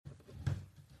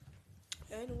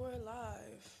And we're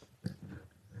live.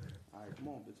 Alright, come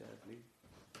on, bitch ass nigga.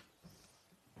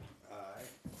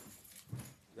 Alright.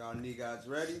 Y'all niggas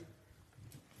ready?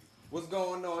 What's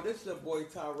going on? This is your boy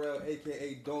Tyrell,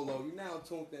 aka Dolo. You now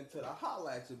tuned into the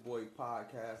Holla at Your Boy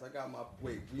podcast. I got my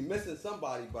we missing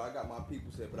somebody, but I got my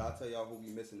people here, but I'll tell y'all who we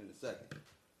missing in a second.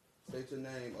 State your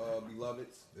name,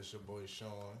 beloveds. This your boy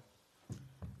Sean.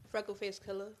 Freckle face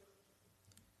killer.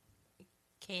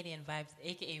 Katie and Vibes,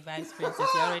 aka Vibes Princess,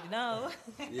 you already know.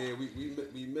 Yeah,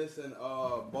 we missing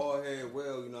bald head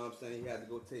Will, you know what I'm saying? He had to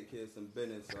go take care of some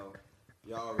business, so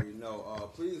y'all already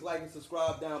know. Please like and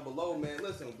subscribe down below, man.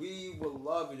 Listen, we would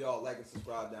love if y'all like and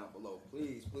subscribe down below.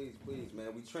 Please, please, please,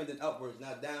 man. We trending upwards,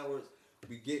 not downwards.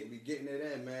 We getting it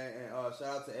in, man. And shout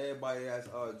out to everybody that's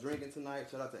drinking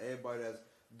tonight. Shout out to everybody that's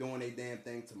doing their damn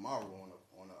thing tomorrow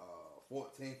on the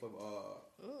 14th of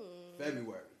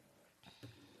February.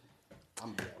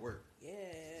 I'm gonna be at work. Yeah.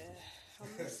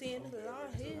 I'm seeing it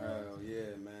around here. Hell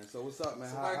yeah, man. So what's up, man?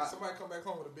 Somebody come back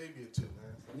home with a baby or two,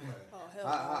 man. Oh, hell no.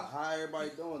 How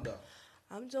everybody doing, though?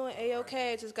 I'm doing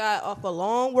A-okay. Just got off a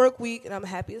long work week, and I'm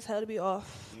happy as hell to be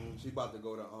off. She about to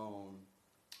go to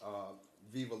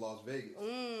Viva Las Vegas.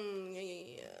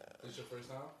 Yeah. This your first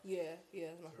time? Yeah,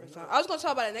 it's my first time. I was going to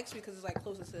talk about it next week because it's like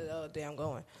closer to the day I'm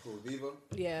going. Cool, Viva?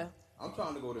 Yeah. I'm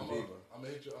trying to go to Viva. I'm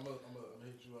gonna hit you. I'm gonna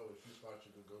hit you up with a few spots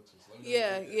you could go to. So let me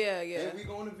Yeah. Ain't we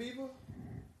going to Viva?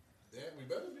 Damn, we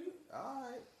better be. All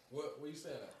right. What you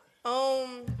saying? At?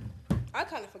 I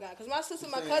kind of forgot because my sister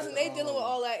and my saying cousin, that, they dealing with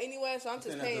all that anyway, so I'm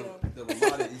just paying them. The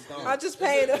Ramada East Orange. I'm just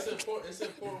paying them. It's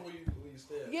important where you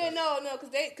stay at. Yeah, no, because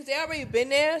they already been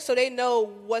there, so they know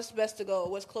what's best to go,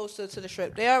 what's closer to the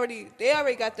strip. They already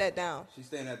got that down. She's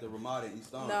staying at the Ramada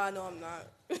East Orange. No, I'm not.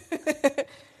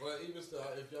 Well, even still,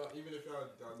 if y'all know it. Don't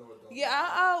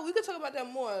Yeah, we could talk about that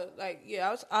more. Like,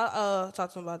 yeah, I'll talk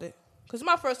to them about it because it's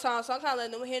my first time, so I'm kind of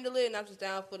letting them handle it, and I'm just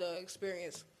down for the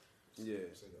experience. Yeah.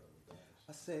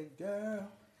 I said, girl,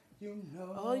 you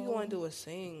know. All you want to do is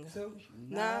sing.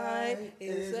 Tonight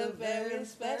is a very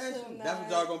special night. That's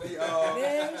what y'all gonna be.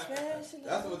 Very special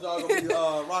That's what y'all gonna be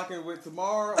rocking with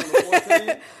tomorrow on the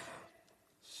 14th.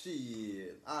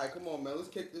 Shit. All right, come on, man. Let's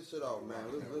kick this shit off, man.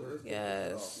 Let's kick this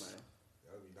off, man.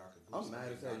 I'm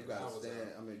mad as hell. You gotta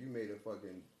stand. I mean, you made a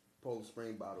fucking Poland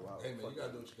Spring bottle out. Hey man, you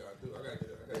gotta do what you gotta do. I gotta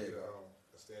get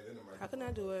a stand in the microphone. How can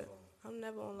I do it? I'm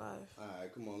never on live. All right,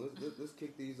 come on. Let's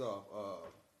kick these off.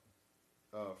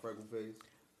 Freckle face.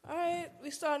 All right,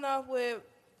 we starting off with,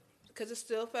 because it's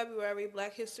still February,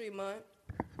 Black History Month.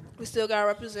 We still gotta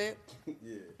represent.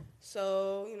 Yeah.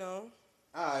 So, you know.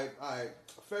 All right.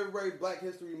 February, Black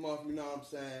History Month. You know what I'm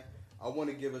saying? I want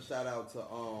to give a shout out to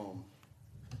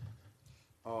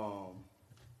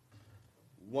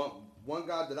one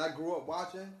guy that I grew up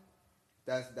watching.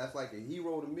 That's like a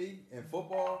hero to me in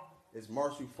football. Is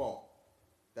Marshall Faulk.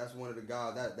 That's one of the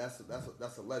guys. That's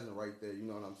a legend right there. You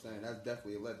know what I'm saying? That's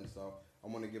definitely a legend. So I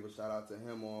want to give a shout out to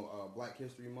him on Black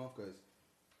History Month because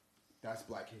that's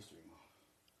Black History Month.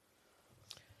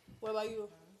 What about you?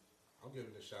 I'm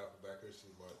giving a shout out to Black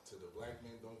History Month to the Black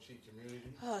Men Don't Cheat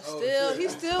community.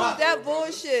 He's still with that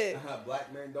bullshit.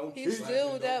 Black men don't cheat. He's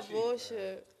still with that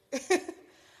bullshit.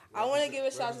 I want to give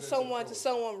a shout out to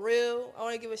someone real. I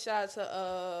want to give a shout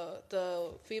out to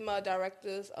the female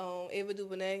directors, Ava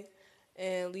DuVernay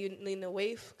and Lena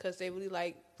Waithe, because they really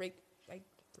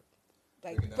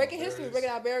breaking history, breaking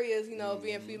out barriers, you know,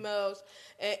 being females.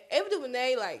 And Ava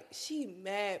DuVernay, like, she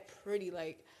mad pretty.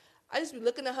 Like, I just be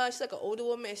looking at her. She's like an older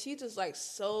woman, and she just like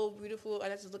so beautiful.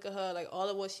 And I just look at her, like all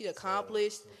of what she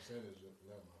accomplished.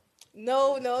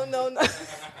 No.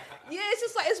 Yeah, it's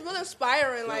just like it's real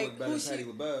inspiring. Like who she? Patti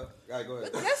LaBelle. Alright, go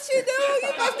ahead. Yes, she do.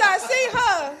 You must not see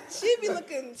her. She be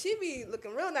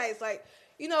looking real nice. Like,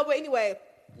 you know. But anyway,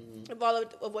 of all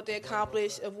of what they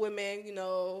accomplished, of women, you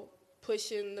know,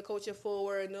 pushing the culture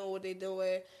forward, knowing what they're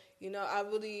doing. You know, I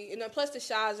really, and then plus the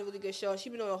Chi is a really good show.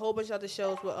 She's been on a whole bunch of other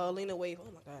shows with Lena Waithe.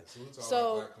 Oh my God.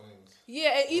 So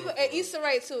yeah, and even and Issa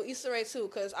Rae too,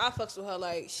 because I fucks with her.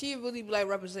 Like she really be like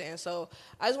representing. So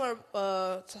I just want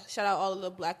to shout out all of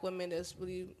the black women that's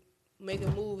really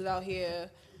making moves out here,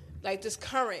 like this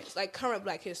current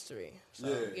Black history.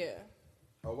 So yeah.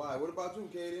 All right. What about you,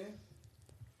 Katie?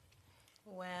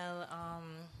 Well,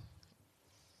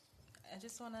 I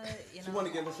just want to, She want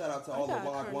to give a shout out to all the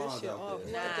Wagwans out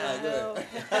there.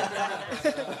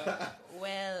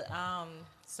 Well,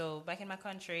 so back in my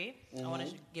country, I want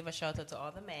to give a shout out to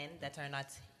all the men that are not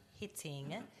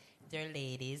hitting their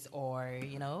ladies or,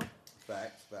 you know.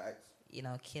 Facts. You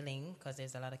know, killing, because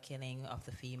there's a lot of killing of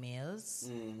the females.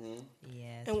 Mm-hmm.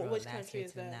 Yeah. And which country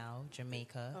is that? Now,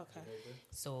 Jamaica. Okay.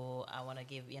 So I want to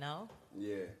give, you know.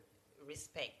 Yeah.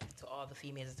 respect to all the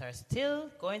females that are still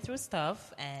going through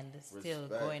stuff and still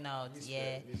Respect. going out.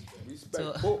 Respect.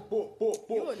 So-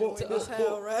 You annoying as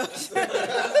hell, Ralph. Opposite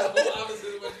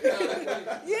of what you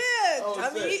got. Yeah, Oh,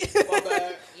 dummy. shit. My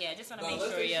bad. Yeah, just want to Nah, make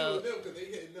let's sure, say shoot yo. them because they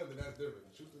hitting them, and that's different.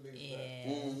 Shoot the niggas back.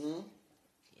 Yeah. Mm-hmm.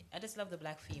 I just love the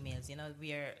black females. You know,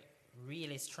 we are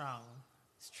really strong.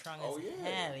 Strong Oh, as yeah.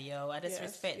 hell, yo. I just Yes,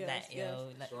 respect yes, that, yes. yo.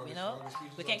 Like, Strongest, you know, strongest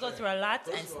species we can on go earth. through a lot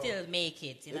First and of all, still make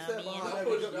it. You they know said what I mean? behind Y'all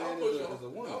every push, man y'all is push, a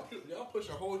woman. y'all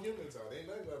pushing whole humans out. Ain't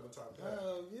nothing but top that.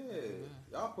 Hell yeah.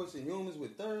 Y'all pushing humans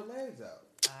with third legs out.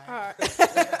 All right.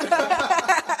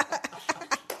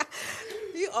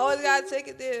 You always gotta take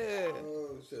it there.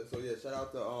 Oh shit. So yeah, shout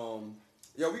out to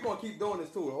yo, we gonna keep doing this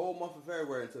too, the whole month of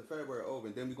February until February over,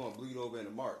 and then we gonna bleed over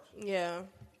into March. Yeah.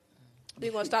 We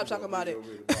gonna stop talking about it. What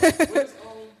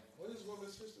is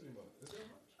Women's History Month? Is that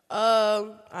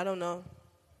much? I don't know.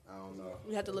 I don't know.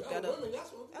 We have to look that up. Women,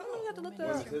 that's what we I don't know. We have to look that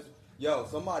Women's up. history. Yo,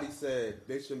 somebody said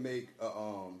they should make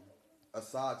a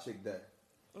side chick day.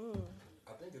 I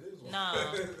think it is one.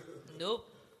 No. Nope.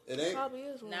 It ain't. Probably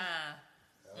is one. Nah.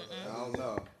 I don't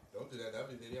know. Don't do that. That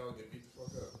means they all get beat the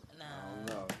fuck up. I Nah. don't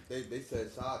know. They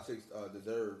said side chicks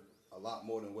deserve a lot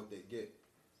more than what they get.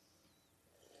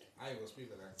 I ain't gonna speak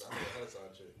on that because I know that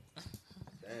side chick.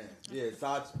 Damn. Yeah,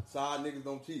 side niggas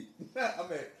don't cheat. I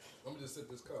mean, I'm gonna just sip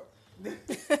this cup.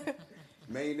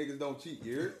 main niggas don't cheat.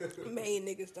 You heard? Main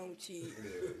niggas don't cheat.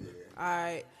 Yeah. All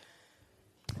right.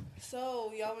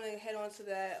 So y'all want to head on to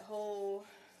that whole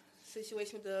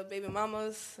situation with the baby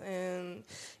mamas and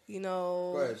Go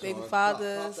know ahead, baby Sean.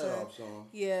 fathers. Pop that and- off, Sean.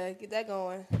 yeah, get that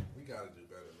going. We gotta do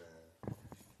better, man.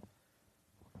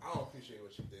 I don't appreciate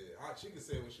what she did. She can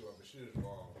say what she wants, but she was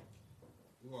wrong.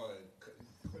 You want to cut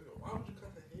why would you cut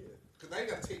her hair? Because now you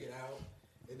gotta take it out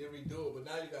and then redo it. But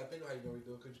now you gotta think how you gonna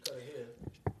redo it because you cut her hair.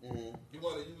 Mm-hmm. You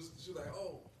want to use? She's like,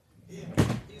 oh, yeah,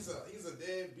 he's a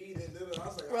deadbeat and then I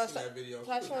was like, I Russ, seen that video. She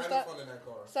Touch was on having stop. fun in that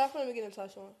car. Start from the beginning,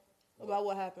 touch on about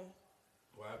what happened.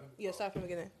 What happened? Yeah, start from the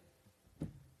beginning.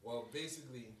 Well,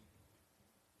 basically,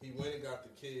 he went and got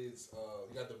the kids.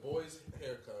 He got the boys'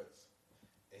 haircuts,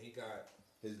 and he got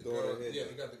His the daughter girl. hair Yeah,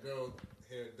 done. he got the girl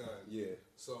hair done. Yeah.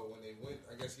 So when they went,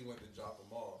 I guess he went to drop them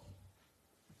off.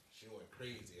 She went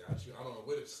crazy. I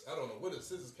don't know where the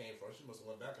scissors came from. She must have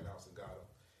went back in the house and got them.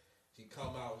 He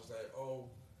come out, was like, "Oh,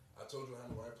 I told you I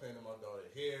had no right playing in my daughter's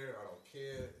hair. I don't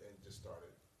care," and just started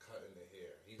cutting the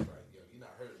hair. He's like, "Yo, you're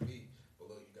not hurting me,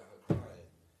 but look, you got her crying."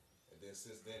 And then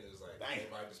since then, it was like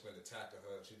everybody just been attacking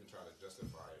her. She been trying to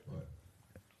justify it, but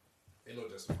ain't no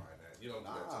justifying that. You don't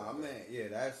do that. Nah, to her. man. Yeah,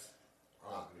 that's.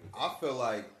 I don't agree with I feel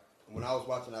like when I was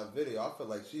watching that video, I feel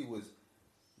like she was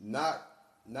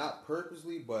not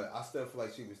purposely, but I still feel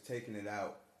like she was taking it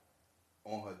out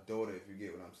on her daughter. If you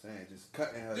get what I'm saying, just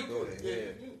cutting her daughter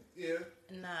hair. Yeah.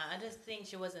 Nah, I just think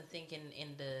she wasn't thinking in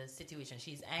the situation.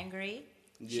 She's angry.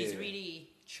 She's Yeah. really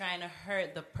trying to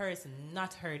hurt the person,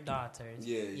 not her daughters.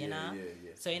 Yeah, you yeah, know?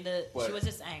 yeah. So But- she was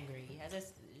just angry. I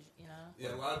just, you know,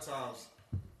 Yeah, a lot of times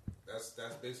that's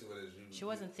basically what it is. she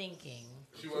wasn't thinking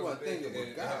She wasn't wasn't thinking,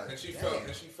 thinking, but God and she damn.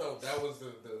 felt that was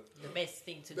the the best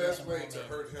thing to do. best in the way to moment.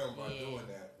 hurt him by Yeah. doing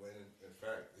that. When in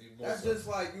fact, he That's just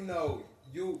like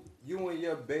you and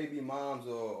your baby moms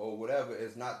or whatever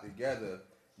is not together.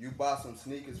 You buy some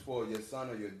sneakers for your son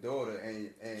or your daughter,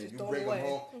 and Just you throw bring them them away.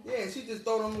 home. Yeah, and she just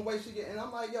throw them away. And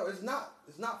I'm like, yo, it's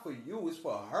not for you. It's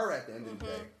for her at the end of the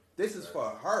day. This is for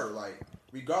her. Like,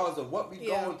 regardless of what we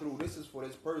Yeah. going through, this is for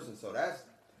this person. So that's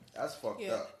fucked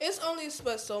Yeah, up. it's only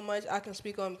but so much I can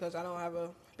speak on because I don't have a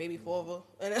baby father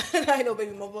and I ain't no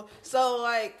baby mother. So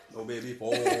like, No baby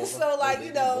father. So, like, no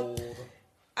you baby know, father.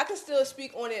 I can still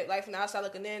speak on it like from the outside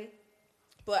looking in.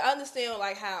 But I understand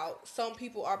like how some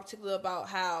people are particular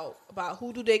about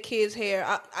who do their kids' hair.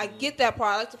 I get that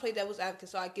part. I like to play devil's advocate,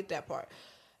 so I get that part.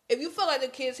 If you feel like the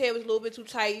kid's hair was a little bit too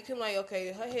tight, you can like,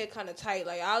 okay, her hair kind of tight.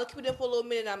 Like, I'll keep it in for a little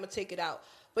minute and I'm going to take it out.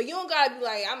 But you don't got to be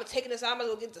like, I'm going to take this out, I'm going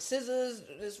to go get the scissors.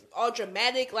 It's all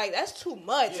dramatic. Like, that's too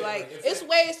much. Yeah, like, like, it's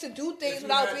ways to do things if you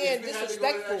without had- being if you had to go to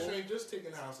that disrespectful. extreme, just take it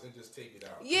in the house and just take it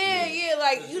out. Yeah,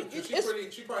 like,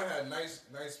 'Cause she probably had nice,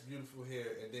 beautiful hair,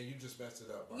 and then you just messed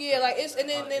it up. by Yeah, like cutting it's it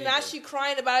and out. then now she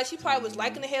crying about it. She probably was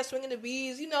liking the hair, swinging the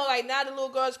beads. You know, like now the little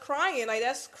girl's crying. Like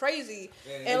that's crazy.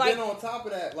 And And like then on top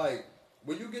of that, like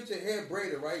when you get your hair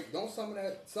braided, right? Don't some of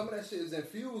that shit is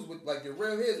infused with like your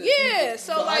real hair. Yeah,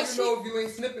 so, like, how you know if you ain't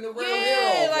snipping the real yeah,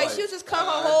 hair off? like she was just cut her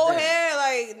God whole damn. hair,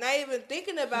 like not even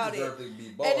thinking about She it. deserved to be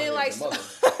bald And then, head, like, the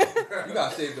mother. You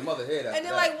gotta save the mother head after And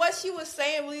then that. like what she was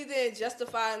saying really didn't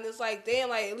justify, and it's like damn,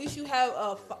 like at least you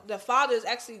have the father is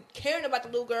actually caring about the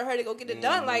little girl, her to go get it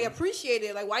done. Like appreciate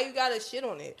it. Like why you gotta shit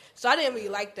on it? So I didn't really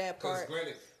like that Because part.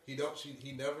 granted,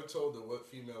 He never told her what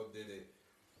female did it.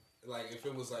 Like if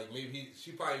it was like maybe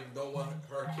she probably don't want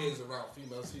her kids around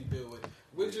females he deal with,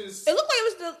 which is It looked like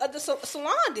it was the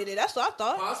salon did it. That's what I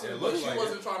thought. possibly. It But looked she like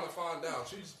wasn't trying to find out.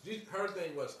 Her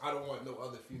thing was I don't want no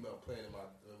other female playing in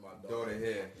my daughter. Daughter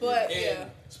here. But And yeah,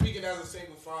 speaking as a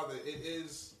single father,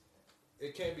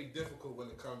 it can be difficult when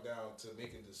it comes down to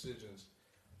making decisions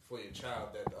for your child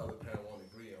that the other parent won't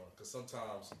agree on. Because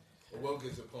sometimes it will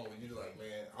get to a point where you're like,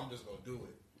 man, I'm just gonna do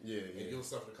it. Yeah, And yeah. you'll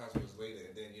suffer the consequences later,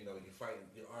 and then you're fighting,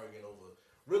 you're arguing over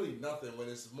really nothing. When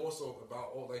it's more so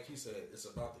about, like he said, it's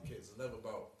about the kids. It's never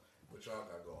about what y'all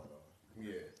got going on.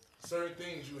 Yeah. Certain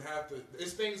things you have to.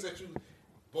 It's things that you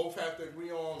both have to agree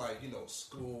on, like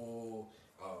school,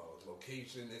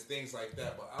 location, it's things like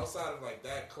that. But outside of like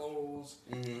that, clothes,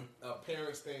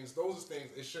 parents, things, those are things.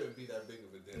 It shouldn't be that big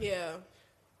of a deal. yeah.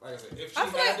 Like I said, if she I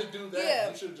feel had like- to do that, yeah.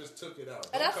 you should have just took it out.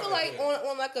 And Don't I feel cut like her hair.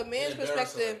 on like a man's Embarrass her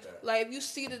perspective, like that. like if you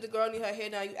see that the girl need her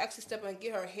hair done, you actually step in and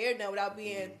get her hair done without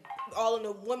being all in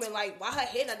the woman. Like why her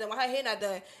hair not done? Why her hair not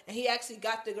done? And he actually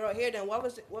got the girl hair done. What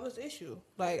was the issue?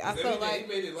 Like I felt he like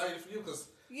made it lighter for you because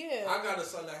yeah. I got a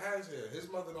son that has hair.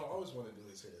 His mother don't always want to do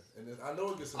his hair, and I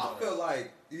know it gets annoying. I feel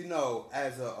like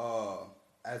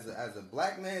as a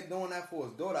black man doing that for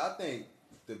his daughter, I think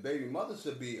the baby mother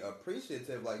should be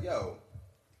appreciative. Like, yo,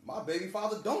 my baby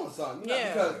father doing something. You know,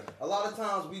 Yeah. because a lot of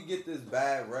times we get this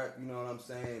bad rep. You know what I'm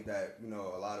saying? That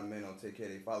a lot of men don't take care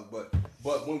of their fathers.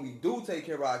 But when we do take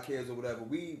care of our kids or whatever,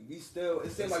 we still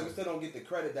it seems like we still don't get the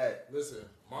credit that. Listen,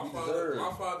 my We father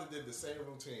deserve. did the same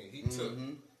routine. He took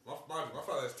my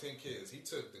father has 10 kids. He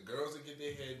took the girls to get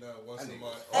their hair done once a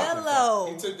month. Hello,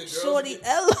 He took the girls Shorty to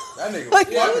Ella. That nigga Like,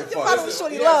 fucking your father funny. was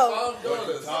Shorty he had Low. 5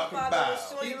 daughters. Talking Father was about.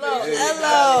 Shorty He Low. made sure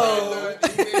Hello.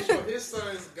 he made sure his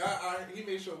sons he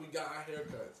made sure we got our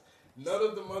haircuts. None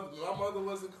of my mother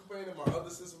wasn't complaining. My other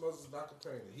sister was not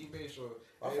complaining. He made sure.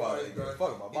 My father didn't give a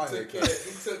fuck about my He haircut.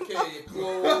 took care of your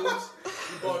clothes.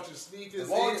 He bought you sneakers. As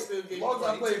long as, still gave as, long as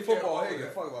I he played took care of football, all hey, of give a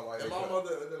that. fuck about my And my haircut.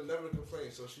 mother never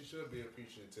complained, so she should be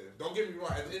appreciative. Don't get me wrong.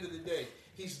 At the end of the day,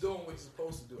 he's doing what he's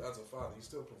supposed to do as a father. He's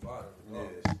still providing.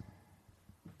 regardless.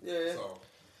 Yeah. So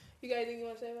You got anything you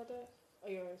want to say about that? Oh,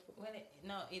 you're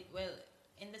right. Well,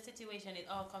 in the situation, it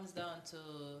all comes down to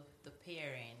the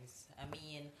parents. I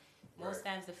mean, most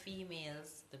times the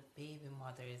females, the baby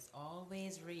mothers,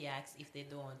 always reacts if they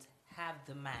don't have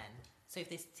the man. So if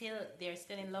they're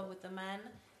still in love with the man,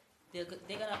 they're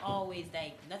gonna always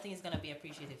like nothing is gonna be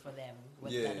appreciated for them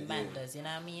what Yeah, the man yeah. does. You know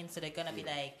what I mean? So they're gonna be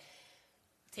like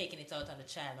taking it out on the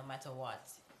child no matter what.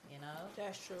 You know?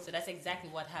 That's true. So that's exactly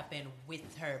what happened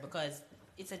with her because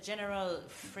it's a general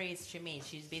phrase she made.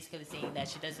 She's basically saying that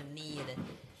she doesn't need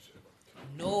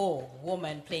no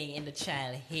woman playing in the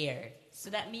child hair. So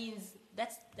that means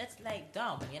that's like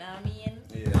dumb, you know what I mean?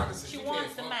 Yeah. Honestly, She she wants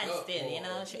getting the man fucked up still, for- you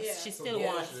know? Yeah. She Some still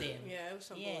wants bullshit. him. Yeah, it was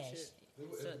some Yeah. bullshit.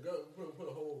 If the girl put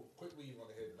a whole quick weave on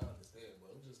the head, I understand,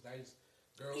 but it was just nice.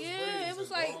 Girls Yeah, braids it was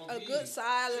and like long a weave. good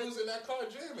silence. She was in that car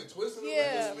jamming, twisting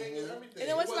Yeah. her legs, and everything. And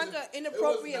it wasn't like an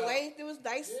inappropriate not- length. It was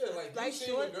nice, Yeah, like you nice see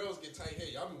short. when girls get tight hair,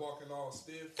 y'all be walking all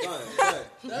stiff. Son,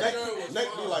 That girl was neck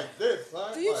be fine. like this,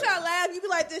 son. Do you like, try to laugh? You be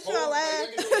like this, try to Hold- laugh.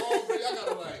 like, y'all get the long braid, y'all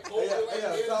gotta like hold it like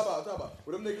Hey, this. talk about.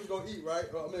 When them niggas gonna eat, right?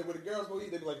 I mean, when the girls gonna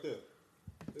eat, they be like this.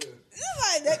 Yeah.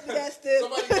 You like that still.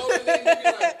 Somebody calling in, they be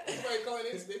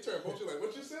like, they turn both you like,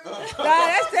 what you say? Nah,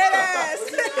 that's dead ass.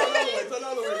 Turn the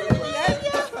other way.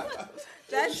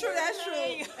 That's true. That's true.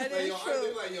 That Like, is yo, true.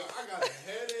 they like, yo, I got a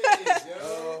headache,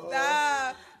 yo.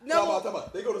 Nah, Talk no,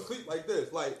 about. They go to sleep like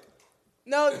this, like.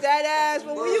 no, that ass.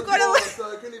 But when you go to,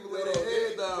 son, couldn't even lay their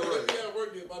head down They right. be at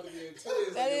work, they about to get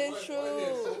tears. that and is your wife- my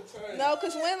head's true. so tight. No,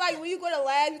 cause when you go to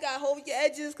laugh, you gotta hold your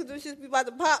edges, cause it's just be about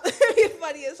to pop. It's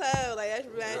funny as hell. Like that's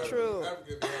really true.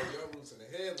 African man, y'all loosen the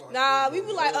headlock. Nah, They we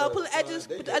be go, like, yo, pull the edges,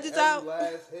 They put the get edges every out.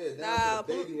 last head down Nah, to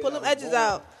the baby head pull them that was edges born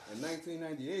out. In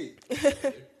 1998. They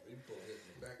pull it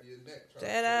in the back of your neck. trying to That pull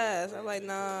it ass. I'm like,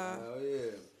 nah. Hell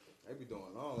yeah. They be doing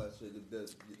all that shit.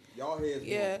 Y'all heads be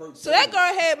Yeah. on perk So that too.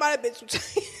 girl head might have been too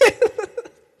tight.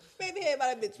 Baby head might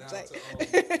have been too Now tight.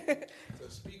 to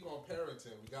speak on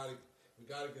parenting, we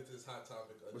gotta get to this hot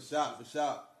topic. Of The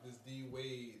shop. This D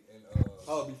Wade and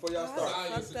Oh, before y'all God, start,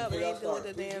 fucked up. before We y'all ain't doing start,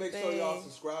 the please damn make sure y'all thing.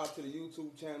 subscribe to the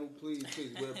YouTube channel, please.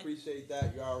 We appreciate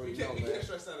that. You already we know, can't man.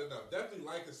 stress that enough. Definitely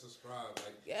like and subscribe.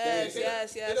 Like Yes, hit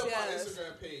yes, hit up yes. our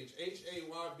Instagram page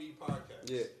HAYB Podcast.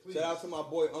 Yeah. Please. Shout out to my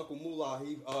boy Uncle Moolah.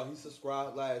 He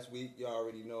subscribed last week. You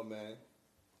already know, man.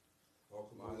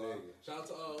 Welcome, My Moolah. nigga. Shout out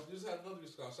to you just had another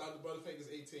subscribe. Shout out to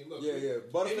Butterfingers 18. Look, Yeah.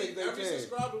 Butterfingers every 18.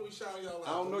 subscriber we shout y'all out.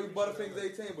 I don't know you We shout Butterfingers y'all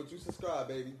out. 18, but you subscribe,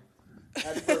 baby.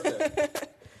 Happy birthday.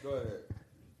 Go ahead.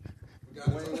 We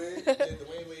gotta Dwayne talk- Wade? Yeah,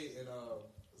 Dwayne Wade and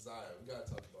Zaya. We gotta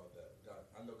talk about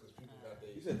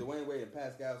You said Dwayne Wade and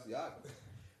Pascal Siakam.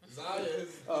 Zaya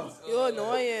is. You're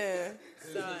annoying.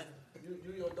 Son.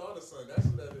 You your daughter's son. That's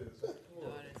what that is. Come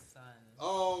on. Daughter's son.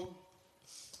 All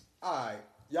right.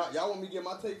 Y'all want me to get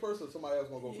my take first, or somebody else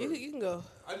want to go first? You can go.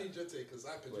 I need your take because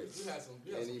you had some.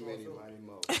 You had some strong Many,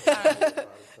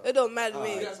 feelings. It don't matter to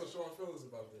me. You had some strong feelings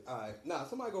about this. All right, nah.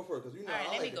 Somebody go first because you know. All right,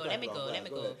 I let like me to go, let me cut it go, off. let me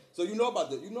Go go. ahead. So you know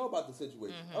about the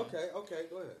situation. Okay,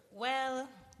 go ahead. Well,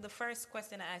 the first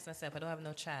question I asked myself, I don't have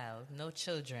no child, no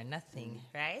children, nothing,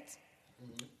 right?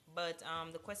 But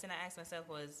the question I asked myself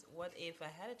was, what if I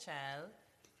had a child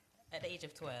at the age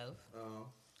of 12,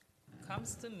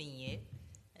 comes to me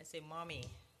and say, Mommy,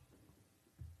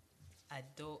 I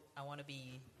want to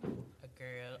be a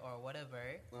girl or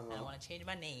whatever, and I want to change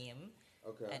my name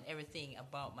and everything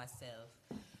about myself.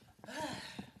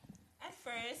 At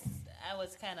first, I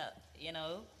was kind of,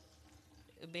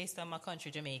 based on my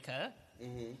country, Jamaica,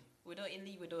 we don't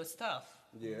leave with those stuff.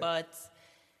 Yeah. But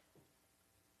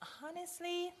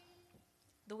honestly,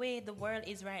 the way the world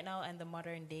is right now and the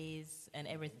modern days and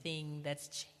everything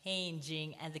that's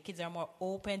changing, and the kids are more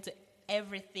open to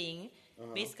everything.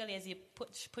 Basically, as you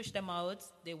push them out,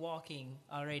 they're walking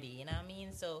already. You know what I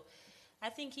mean? So I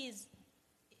think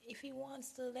if he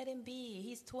wants to, let him be.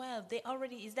 He's 12. They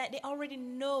already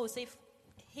know. So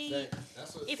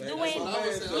That's what Dwayne, I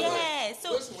was saying. yeah.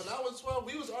 So listen, when I was 12,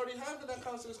 we was already having that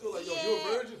conversation in school. Like, yo, you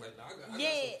a virgin? Like, nah,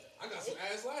 I got some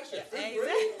ass last year. Fifth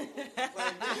grade.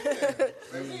 Like,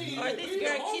 yeah. Or this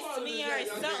girl kissed me or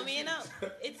something,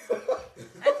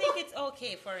 I think it's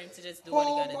okay for him to just do what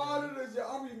he gotta do.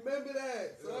 I remember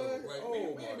that, son. Like, we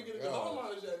ain't be getting the home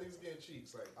monitor that niggas getting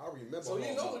cheeks. Like, I remember. so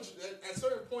you know at a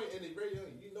certain point in the very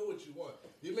young, you know what you want.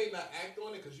 You may not act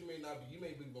on it because you may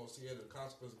be going to see the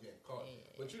consequences of getting caught,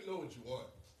 but you know what you want.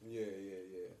 Yeah.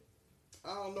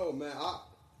 I don't know, man.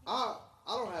 I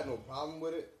don't have no problem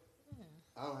with it.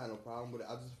 I don't have no problem with it.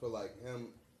 I just feel like him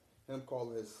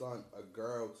calling his son a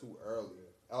girl too early.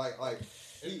 Like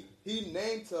he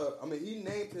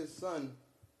named his son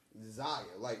Zaya.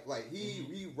 Like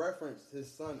he referenced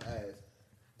his son as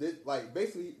this. Like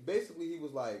basically he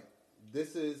was like,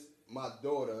 this is my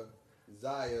daughter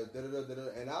Zaya.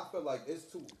 And I feel like it's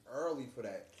too early for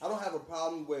that. I don't have a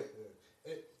problem with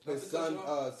his son's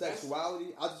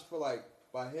sexuality. I just feel like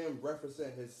by him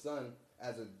referencing his son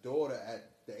as a daughter at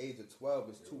the age of 12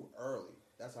 is too early.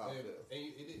 That's how I feel.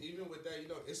 And even with that,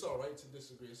 it's all right to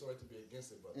disagree. It's all right to be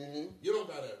against it, but you don't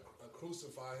gotta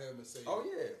crucify him and say,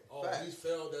 he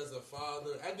failed as a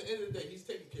father. At the end of the day, he's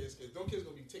taking care of his kids. Those kids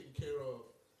gonna be taken care of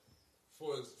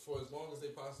for as long as they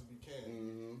possibly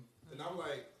can. And I'm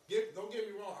like, don't get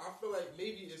me wrong. I feel like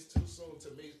maybe it's too soon to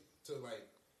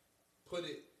put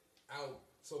it out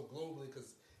so globally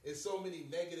because it's so many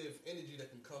negative energy that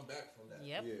can come back from that.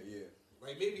 Yep. Yeah.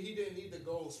 Like maybe he didn't need to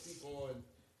go speak on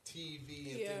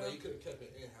TV and things like he could have kept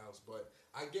it in house, but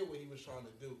I get what he was trying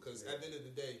to do because at the end of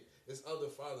the day, there's other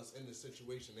fathers in this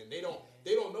situation and they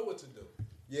don't know what to do.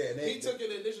 Yeah, he took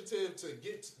an initiative to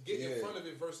get in front of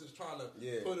it versus trying to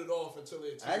put it off until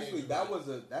it's actually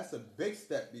that's a big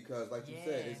step because like you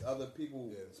said, there's other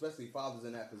people, especially fathers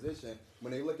in that position.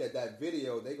 When they look at that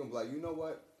video, they gonna be like, you know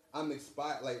what? I'm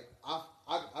inspired. Like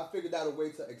I figured out a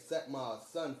way to accept my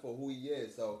son for who he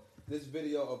is. So this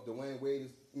video of Dwayne Wade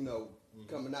is,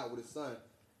 coming out with his son,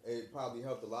 it probably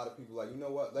helped a lot of people. Like, you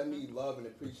know what? Let me love and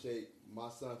appreciate my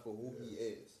son for who he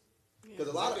is. Because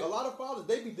a lot of fathers,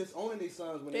 they be disowning their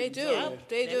sons when they do.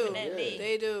 Definitely.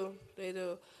 They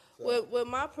do. So. With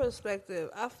my perspective,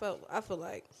 I feel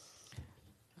like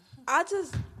I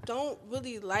just don't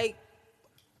really like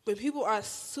when people are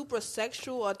super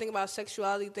sexual or think about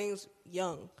sexuality things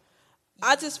young.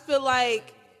 I just feel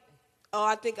like,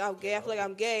 I think I'm gay. I feel like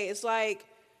I'm gay. It's like,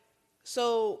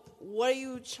 so what are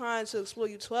you trying to explore?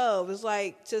 You 12. It's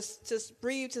like just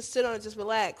breathe, just sit on it, just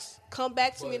relax. Come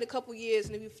back to me in a couple years,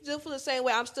 and if you still feel the same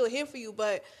way, I'm still here for you.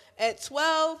 But at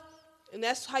 12, and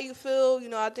that's how you feel.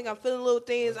 I think I'm feeling little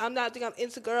things. I think I'm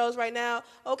into girls right now.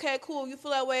 Okay, cool. You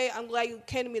feel that way. I'm glad you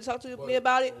came to me to talk to me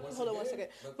about it. Hold on one second.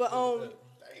 But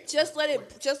just let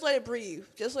it breathe.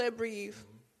 Just let it breathe.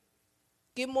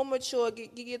 Get more mature.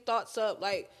 Get your thoughts up.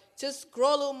 Like just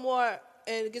grow a little more.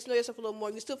 And get to know yourself a little more.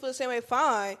 If you still feel the same way,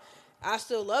 fine. I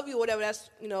still love you, whatever. That's,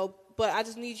 but I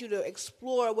just need you to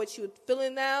explore what you're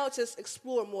feeling now. Just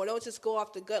explore more. Don't just go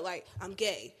off the gut like, I'm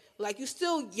gay. Like, you're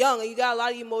still young and you got a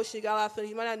lot of emotion, you got a lot of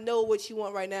feelings. You might not know what you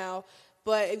want right now.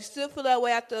 But if you still feel that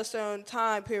way after a certain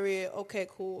time period, okay,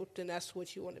 cool, then that's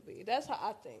what you want to be. That's how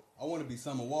I think. I want to be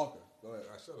Summer Walker. Go ahead.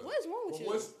 What is wrong with you?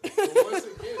 Once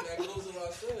again, that goes to what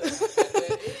I said. At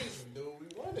that age, dude, we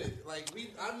want it. Like,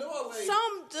 I know I like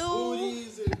some do.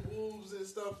 booties and boobs and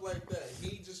stuff like that.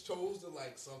 He just chose to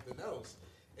like something else.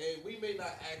 and we may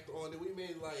not act on it. We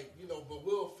may but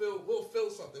we'll feel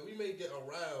something. We may get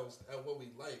aroused at what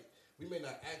we like. We may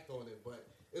not act on it, but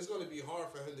it's going to be hard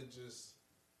for him to just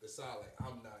decide like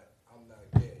I'm not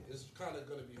gay. It's kind of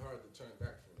going to be hard to turn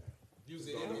back from that.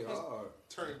 Usually, Indians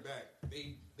turn back.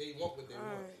 They want what they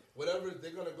want. Whatever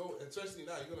they're going to go, especially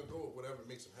now, you're going to go with whatever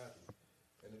makes them happy,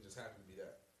 and it just happened to be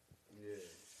that. Yeah,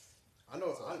 I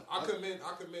know. So I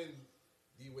commend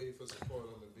D-Wade for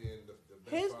supporting him and being the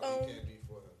best father he can be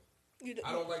for him.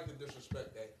 I don't like the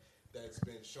disrespect that's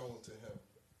been shown to him.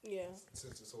 Yeah.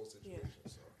 Since this whole situation.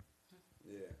 Yeah. So.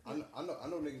 Yeah, I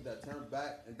know niggas that turned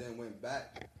back and then went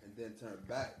back and then turned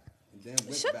back and then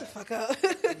went Shut back. the fuck up.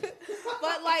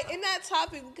 But like in that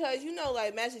topic, because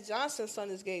like Magic Johnson's son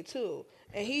is gay too,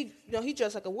 and he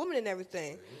dressed like a woman and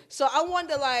everything. So I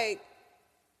wonder like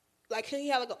can he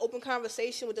have like an open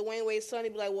conversation with Dwayne Wade's son?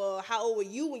 He'd be like, well, how old were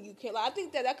you when you came? Like, I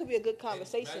think that could be a good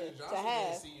conversation to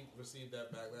have. Received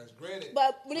that backlash. Granted,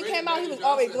 but when he came out, he was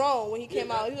already grown. When he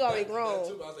came out, he was already grown. That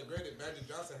too, I was like, granted, Magic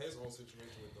Johnson has his own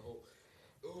situation with the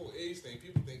whole age thing.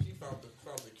 People think he found the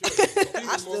cure. So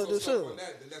I still do too. On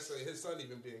that than necessarily his son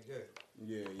even being gay.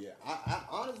 Yeah. I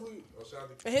honestly,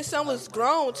 and his son was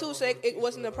grown too, so it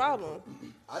wasn't a problem.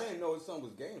 I didn't know his son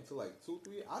was gay until like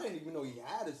 2-3 years. I didn't even know he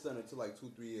had a son until like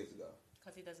 2-3 years ago.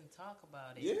 Because he doesn't talk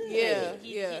about it.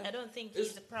 Yeah. I don't think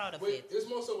he's proud of it. It's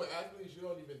more so with athletes, you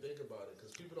don't even think about it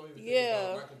because people don't even think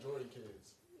about Michael Jordan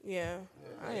kids. Yeah.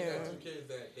 He got 2 kids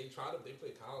that they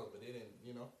play college, but they didn't,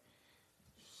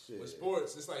 Shit. With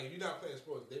sports, it's like if you're not playing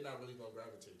sports, they're not really gonna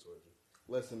gravitate towards you.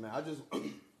 Listen, man, I just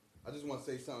want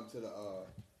to say something to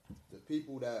the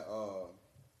people that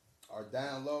are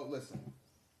down low. Listen,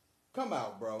 come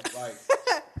out, bro. Like,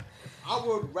 I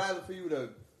would rather for you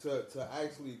to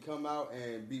actually come out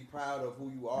and be proud of who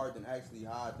you are than actually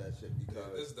hide that shit.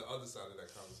 Because this is the other side of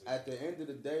that conversation. At the end of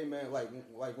the day, man, like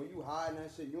when you hide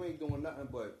that shit, you ain't doing nothing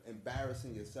but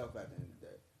embarrassing yourself at the end of the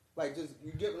day. Like, just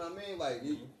you get what I mean? Like.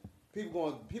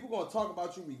 People going to talk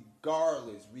about you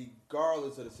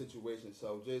regardless of the situation.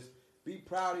 So just be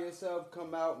proud of yourself.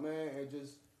 Come out, man, and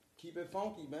just keep it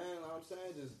funky, man. You know what I'm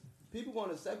saying? Just people going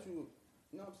to accept you.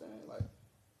 You know what I'm saying?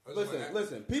 Like,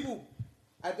 listen. People,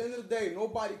 at the end of the day,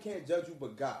 nobody can't judge you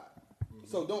but God. Mm-hmm.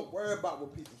 So don't worry about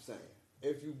what people saying.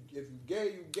 If you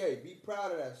gay, you gay. Be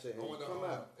proud of that shit. And come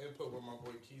out. Input what my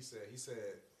boy Keith said. He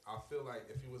said, I feel like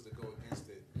if he was to go against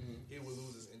it, he would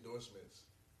lose his endorsements.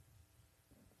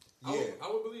 Yeah, I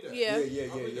would believe that.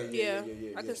 Yeah.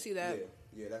 I can see that.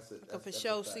 Yeah, that's it. I can for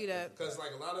sure see that. Because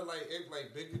like a lot of like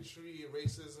bigotry and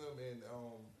racism and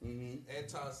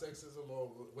anti-sexism or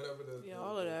whatever the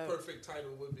perfect title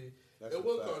would be, it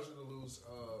will cause you to lose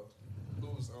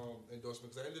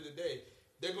endorsements. At the end of the day,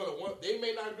 they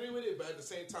may not agree with it, but at the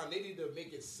same time, they need to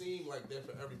make it seem like they're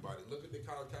for everybody. Look at the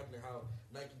Colin Kaepernick, how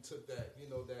Nike took that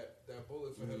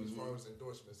bullet for him as far as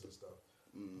endorsements and stuff.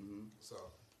 Mm-hmm. So.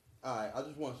 All right, I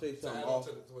just want to say something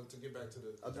to get back to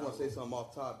the. I just want to say something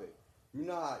off topic. You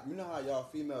know how y'all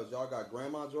females y'all got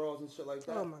grandma drawers and shit like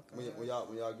that. Oh my God. When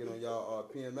y'all get on y'all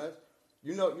PMS,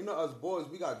 you know us boys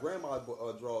we got grandma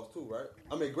drawers too, right?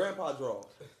 I mean grandpa drawers.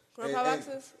 Grandpa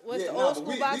boxes? What's the old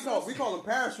school boxes? We call them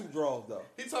parachute drawers though.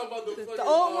 He talking about the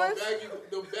old ones,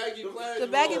 the baggy plaid. The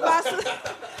baggy boxes.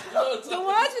 The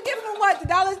ones you get from what? The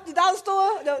dollar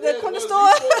store, the corner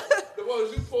store. The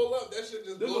ones you pull up, that shit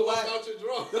just blow out your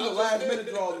drawers. Those are last minute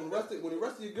drawers. When the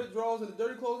rest of your good drawers in the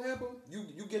dirty clothes hamper, you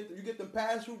get them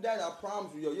parachute that. I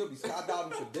promise you'll be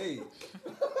skydiving for days.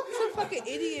 You're a fucking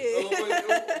idiot.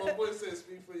 My boy said,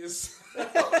 "Speak for yourself."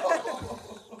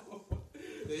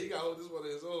 Yeah, he got hold this one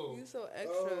of his own. You so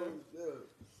extra.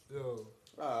 Yo.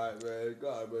 All right, man.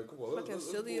 God, man. Come on. Fucking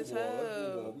silly as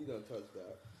hell. We done touched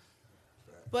that.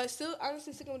 But still,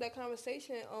 honestly, sticking with that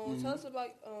conversation, tell us about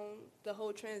the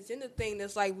whole transgender thing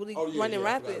that's like really running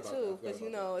rapid too, because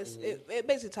it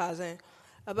basically ties in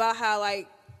about how like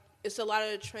it's a lot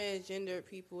of transgender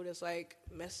people that's like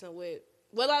messing with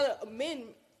a lot of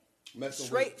men.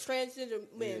 Transgender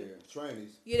men. Yeah, trannies.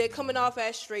 Yeah, they're coming off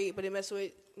as straight, but they mess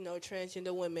with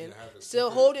transgender women. Still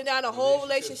holding down a whole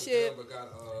relationship. But got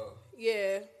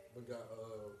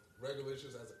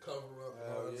regulations as a cover up.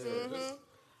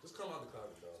 Just come out the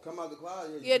closet, dog. Come out the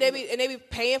closet. Yeah, they be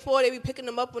paying for it. They be picking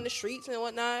them up on the streets and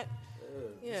whatnot.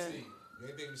 Yeah.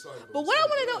 But what I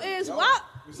want to know is why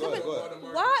is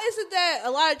it that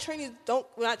a lot of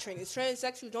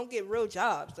transsexuals don't get real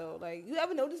jobs though? Like, you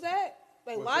ever notice that?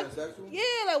 Like, why? Yeah,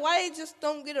 like why they just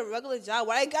don't get a regular job?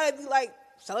 Why they gotta be like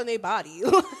selling their body?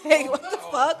 Like, what the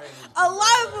fuck? A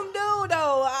lot of them do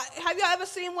though. Have y'all ever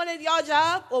seen one at y'all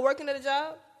job or working at a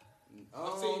job?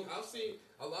 I've seen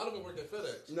a lot of them work at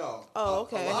FedEx. No. Oh,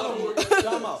 okay.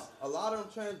 A lot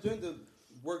of them transgender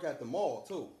work at the mall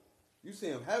too. You see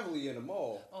them heavily in the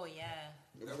mall. Oh yeah.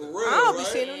 For real, I don't be right?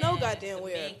 seeing them no Yes, goddamn the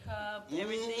where. makeup,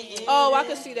 everything. Oh, I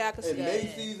can see that. I can see And that.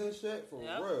 Macy's and shit, for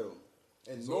Yep. real.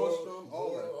 And Zoro, Nordstrom,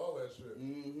 all that. all that shit.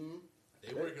 Mm-hmm.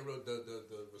 They working real. The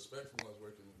respectful ones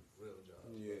working real jobs.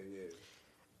 Yeah.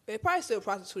 They probably still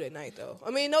prostitute at night though.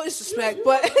 I mean, no disrespect,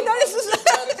 but no disrespect.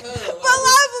 Bad as hell. But a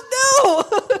lot of them do.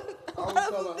 I was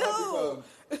telling her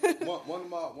because one of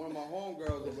my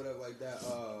homegirls or whatever like that,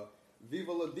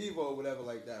 Viva La Diva or whatever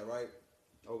like that, right?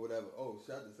 Or whatever. Oh,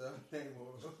 shout this out. Name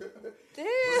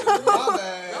Damn. My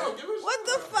bad. No, give us What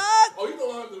the shit. fuck? Oh, you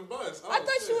going under the bus? I thought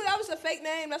that was a fake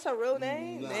name. That's her real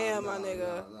name. Nah, Damn, nah, my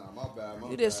nigga. Nah, my bad.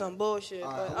 You did some bullshit.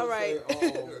 All right, But all right.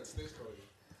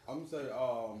 I'm I'm gonna say,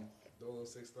 Dolo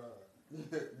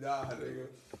 6'9". nah, nigga.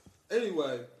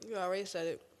 Anyway, You already said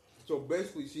it. so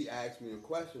basically, she asked me a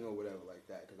question or whatever like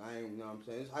that, cause I ain't, you know what I'm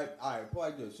saying. It's hype. All right,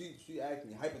 probably good. She asked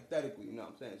me hypothetically, you know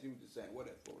what I'm saying. She was just saying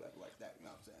whatever like that, you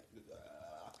know what I'm saying.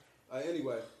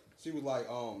 Anyway, she was like,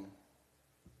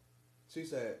 she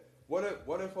said, what if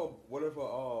damn,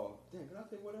 can I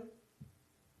say what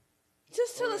if?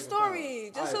 Just tell Oh, the nigga, story.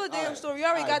 fine. Just tell the Alright, damn story. You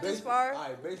already got this far.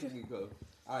 Alright, basically, cause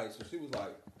so she was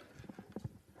like,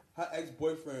 her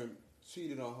ex-boyfriend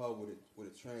cheated on her with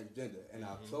a transgender, and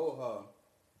I told her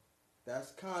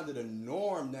that's kind of the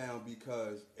norm now,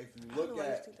 because if you look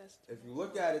at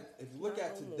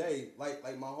today, like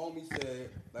my homie said,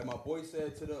 like my boy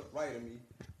said to the right of me,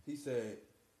 he said,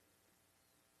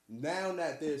 now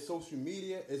that there's social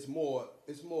media, it's more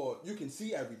you can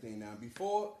see everything now.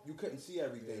 Before you couldn't see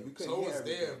everything. You couldn't So it hear was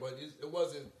everything. there, but it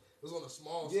wasn't. It was on a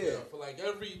small Yeah. scale. For like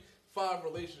every 5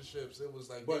 relationships, it was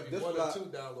like But maybe this 1 what or I- 2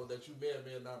 download that you may or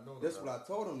may not know. That's what I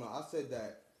told him. I said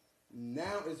that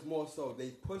now it's more so they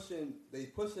pushing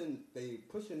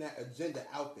that agenda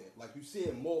out there. Like you see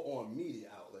it more on media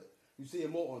outlet. You see it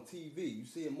more on TV. You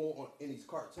see it more in these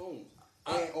cartoons.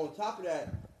 And on top of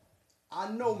that, I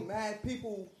know mad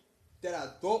people that I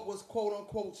thought was quote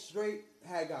unquote straight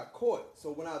had got caught.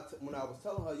 So when I was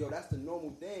telling her, yo, that's the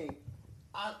normal thing.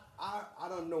 I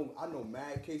don't know. I know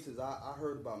mad cases. I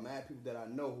heard about mad people that I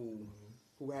know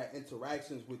who had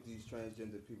interactions with these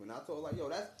transgender people, and I told her, like, yo,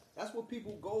 that's what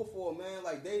people go for, man.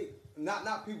 Like they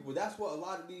not people, but that's what a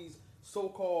lot of these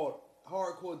so-called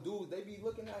hardcore dudes, they be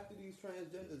looking after these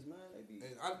transgenders, man. They be.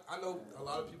 And I know a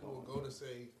lot of people will go to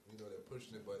say, you know, they're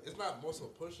pushing it, but it's not more so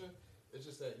pushing. It's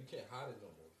just that you can't hide it no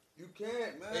more. You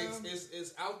can't, man.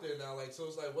 It's out there now. Like, so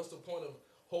it's like, what's the point of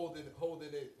holding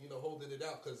it, you know, holding it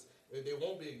out? Because they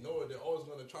won't be ignored. They're always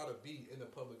going to try to be in the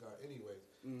public eye anyways.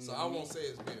 Mm-hmm. So I won't say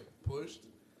it's being pushed,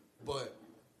 but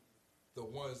the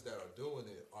ones that are doing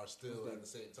it are still at the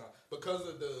same time, because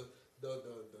of the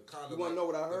kind of. You want to know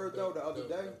what I heard though the other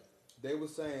day? They were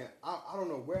saying, I don't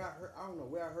know where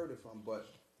I heard it from, but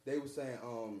they were saying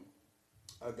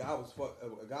a guy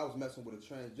was messing with a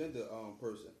transgender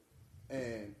person,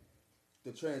 and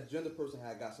the transgender person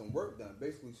had got some work done.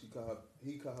 Basically,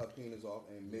 he cut her penis off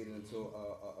and made it into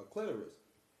a clitoris.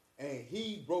 And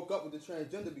he broke up with the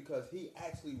transgender because he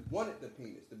actually wanted the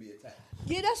penis to be attached.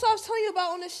 Yeah, that's what I was telling you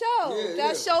about on the show.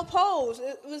 That show Pose.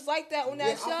 It was like that on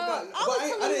that show. I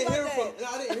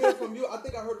didn't hear it from you. I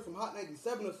think I heard it from Hot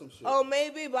 97 or some shit. Oh,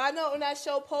 maybe, but I know on that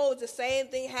show Pose, the same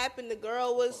thing happened. The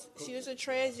girl was a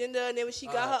transgender, and then when she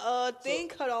got her thing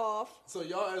cut off. So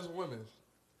y'all as women,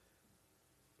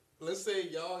 let's say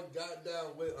y'all got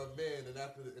down with a man, and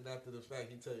after the fact,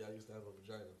 he tell you I used to have a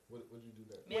vagina. Would you do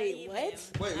that? Wait, what?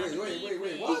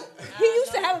 Wait, what? He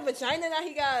used to have a vagina, now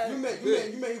he got. You meant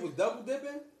he was double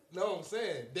dipping? No, I'm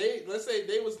saying let's say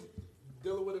they was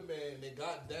dealing with a man, and they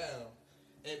got down,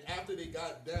 and after they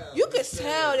got down, You could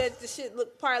tell that the shit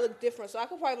probably look different. So I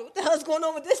could probably, what the hell's going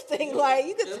on with this thing? Like,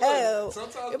 you could tell.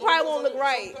 It probably won't look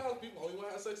right. Sometimes people only want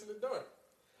to have sex in the dark.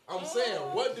 I'm saying,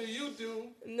 what do you do?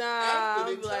 Nah,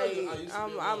 after I'm they tell you, I like, used to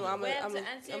be a I'm woman?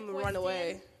 gonna run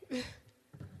away.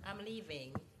 I'm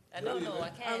leaving. I don't know. I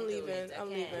can't. I'm leaving. Do it. I'm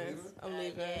leaving. I'm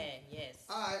leaving. Yeah, yes.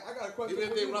 Alright, I got a question. Even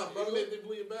if they rock, brother, they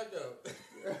blew your back out.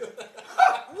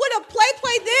 With a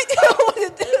play dick?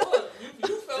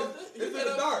 You felt it. It's in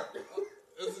the dark.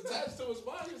 It's attached to his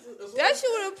body. That shit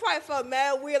would have probably felt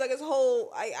mad weird, like his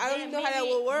whole. I don't even know how that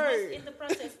would work. In the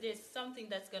process, there's something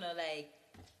that's gonna like,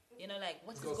 you know, like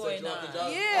what's Gonna going set on? you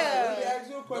up Yeah. Let me ask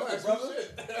you a question, brother.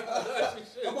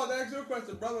 Shit. I'm about to ask you a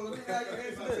question, brother. Let me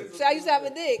answer this. So I used to have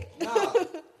a dick. Nah.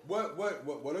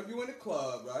 What if you in the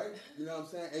club, right? You know what I'm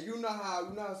saying? And you know how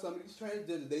some of these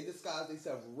transgenders, they disguise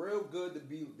themselves real good to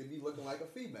be looking like a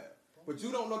female. But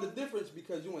you don't know the difference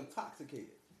because you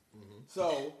intoxicated. Mm-hmm.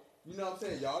 So You know what I'm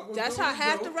saying? Y'all gonna That's do how what you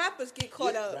half do. the rappers get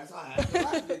caught up. That's how half the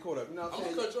rappers get caught up. You know what I'm I'm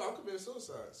gonna saying? cut you. I'm committing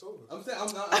suicide. Sober. I'm saying,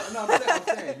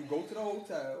 you go to the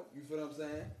hotel, you feel what I'm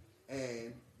saying?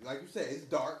 And like you said, it's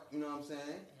dark, you know what I'm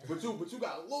saying? But you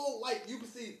got a little light, you can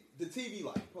see the TV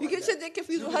light. You like get your dick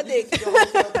confused with her You dick. can see the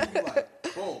hotel TV light.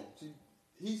 Boom.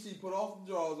 She put off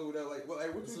the drawers over there like, well, hey,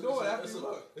 what you doing after you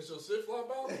look? It's your shit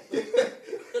flop out?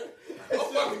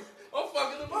 I'm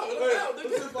fucking them out. The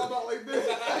shit flop out like this.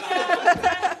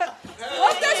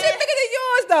 What's that shit bigger than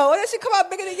yours though? What that shit come out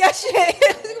bigger than your shit?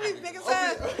 It's gonna be big as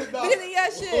hell. Bigger than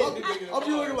your shit. I'm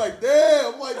be looking like,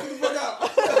 damn. I'm like, get the fuck out.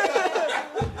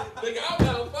 Nigga, I'm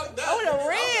out. Fuck that. I would've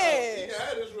ran. You can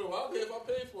have this room. I don't care if I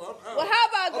pay for it. I'm out. Well, how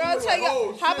about I'm girls like, tell y'all?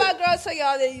 oh, How shit. about girls tell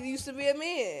y'all that you used to be a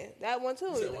man? That one too.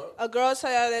 You said what? A girl tell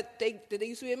y'all that they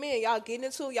used to be a man. Y'all getting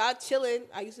into it, y'all chilling.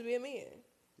 I used to be a man.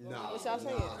 Nah, What y'all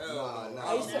saying?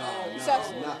 Nah. You said- no, you no,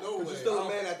 said- no Because way. you're still a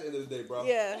man at the end of the day, bro.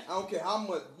 Yeah. I don't care how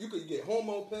much you could get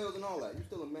hormone pills and all that. You're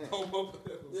still a man. Homo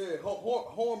pills. Yeah,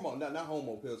 hormone, not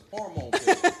hormone pills, hormone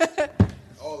pills.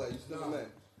 All that, you still a man.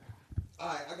 All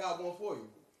right, I got one for you.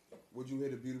 Would you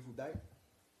hit a beautiful dyke?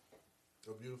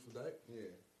 A beautiful day. Yeah.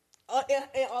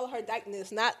 And all of her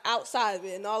dykeness, not outside of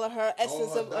it, and all of her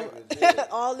essence her of dykeness, yeah.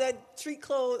 all that street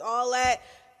clothes, all that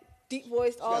deep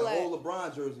voiced, She all got a that, whole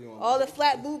LeBron jersey on. all the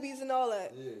flat boobies and all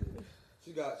that. Yeah.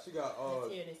 She got Let's hear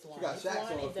this one. she got This Shaq's one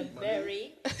on her is a feet, my nigga.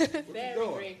 very, you very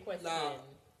doing? great question. Nah.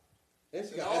 And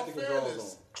she In got all ethical drawers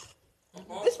fairness,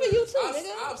 on. This for you too,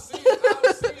 nigga. I've seen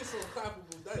some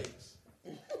clappable dates.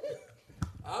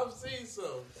 I've seen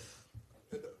some,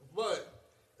 but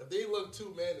if they look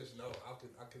too mannish, no, I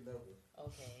could never.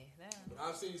 Okay, then. But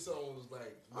I've seen someone who's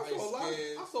like I nice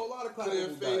skin, saw a lot of clear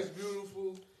clappable face, dykes.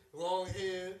 beautiful, long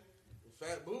hair,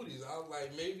 fat booties. I was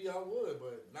like, maybe I would,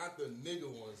 but not the nigga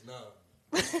ones, nah.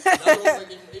 Not those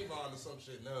like from Avon or some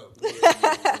shit, no.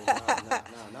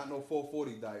 Not no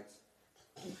 440 dykes.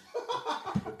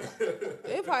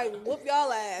 They probably whoop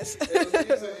y'all ass.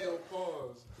 Yo,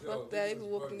 pause. Yo, Fuck that, they be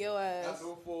whooping your Not ass.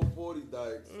 no 440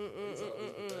 dykes.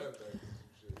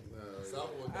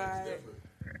 Southwood Alright. is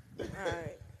different. All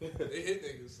right. They hit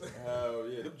niggas. Hell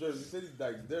yeah, them Jersey City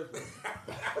dykes different.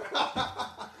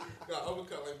 Got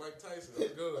uppercut like Mike Tyson. I'm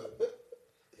good.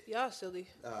 Y'all silly.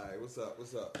 All right, what's up?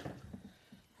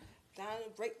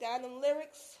 Break down them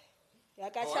lyrics. Y'all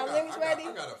got Oh, y'all lyrics ready?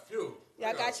 I got a few.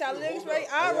 Y'all got y'all lyrics Hold ready?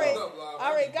 up. I already, Hold up, Live.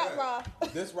 I already I'll got be my.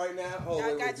 back. This right now. Oh,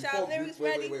 Y'all wait, got y'all lyrics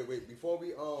ready? Wait. Before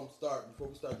we start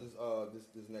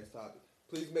this next topic,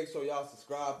 please make sure y'all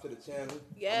subscribe to the channel.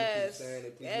 Yes. I'm gonna keep saying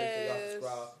it. Please make sure y'all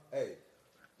subscribe. Hey,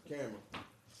 camera.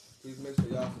 Please make sure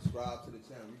y'all subscribe to the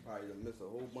channel. We probably done miss a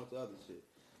whole bunch of other shit.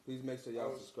 Please make sure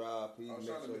y'all subscribe. Please make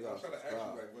sure y'all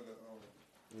subscribe.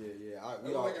 Yeah.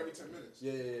 Like every 10 minutes.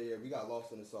 Yeah. We got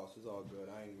lost in the sauce. It's all good.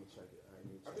 I ain't even check it.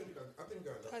 I think we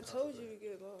got enough I told you to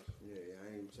get lost. Yeah,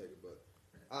 I ain't even check it, but.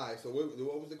 All right, so what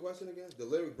was the question again? The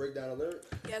lyric, break down the lyric.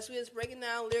 Yes, we just breaking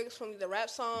down lyrics from the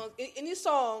rap songs. Any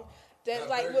song that That's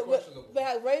like very with questionable.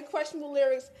 has very questionable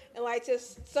lyrics and like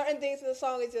just certain things in the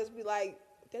song, it just be like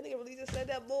that nigga really just said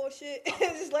that bullshit.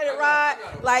 Just let it ride.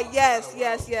 Like yes.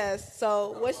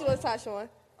 So what's yours, Tashawn?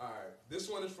 All right, this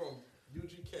one is from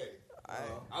UGK.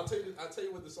 I'll tell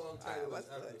you what the song title is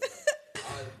after that.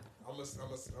 I'm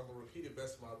gonna repeat it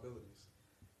best of my abilities.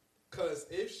 Cause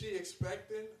if she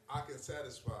expecting, I can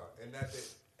satisfy, and at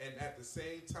the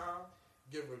same time,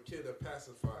 give her kid a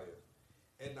pacifier.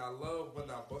 And I love when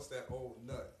I bust that old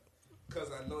nut, cause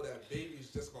I know that baby's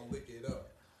just gonna lick it up.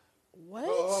 What?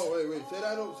 Oh, wait. Say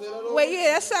that over. Wait,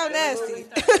 yeah, that sound nasty.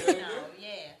 Yeah.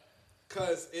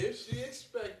 Cause if she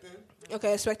expecting,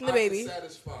 Okay, expecting the I baby. can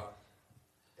satisfy,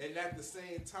 and at the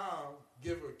same time,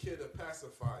 give her kid a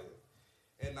pacifier.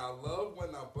 And I love when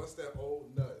I bust that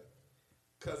old nut,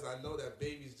 cause I know that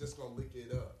baby's just gonna lick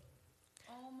it up.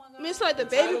 Oh my God. I mean, it's like the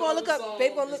baby gonna look up.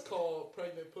 Baby gonna It's look. called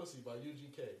 "Pregnant Pussy" by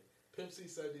UGK. Pimp C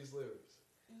said these lyrics.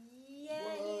 Yeah.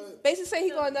 Basically, say he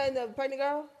going nothing the pregnant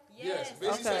girl. Yes, basically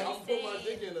Okay. said I'm gonna put my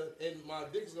dick in and my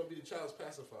dick is gonna be the child's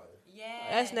pacifier. Yeah.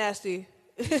 That's nasty.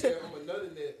 He said I'm a nut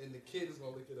in it and the kid is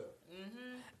gonna lick it up.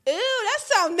 Ew, that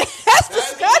sound. That's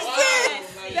disgusting.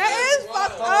 wild. Like, That is that's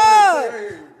fucked wild. up.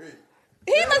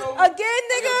 He must again,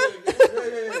 nigga.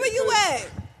 Where were you at?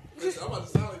 Listen, I'm about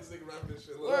to sound like this nigga rapping this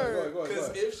shit. Look. Word. Go Because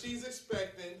ahead. if she's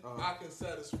expecting, I can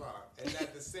satisfy, and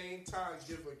at the same time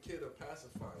give her kid a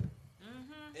pacifier.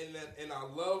 And I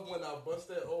love when I bust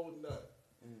that old nut,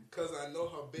 because I know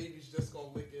her baby's just gonna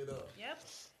lick it up. Yep.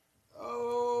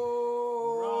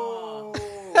 Oh.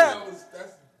 that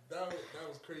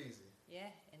was crazy. Yeah,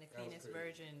 and the cleanest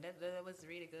crazy. version. That was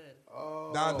really good.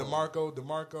 Oh. Don DeMarco.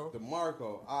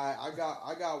 DeMarco.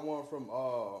 I got one from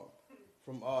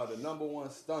from the number one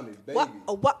stunner, baby.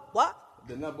 What?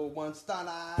 The number one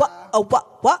stunner. What?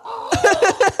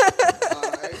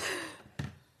 Alright.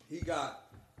 He got,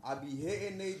 I be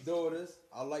hitting they daughters.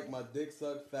 I like my dick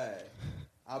sucked fast.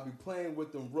 I be playing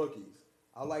with them rookies.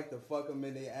 I like to fuck them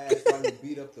in their ass while you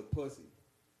beat up the pussy.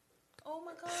 Oh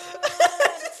my God.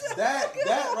 That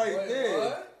right Wait, there.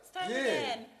 what? Start Yeah.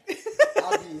 again.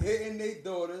 I be hitting they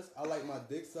daughters. I like my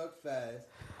dick sucked fast.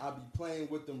 I be playing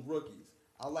with them rookies.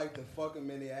 I like to fuck him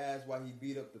in their ass while he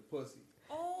beat up the pussy.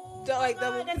 Oh Don't my like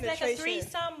double God, that's like a penetration.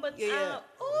 threesome, but Yeah.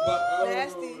 But,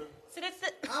 Nasty. so that's the.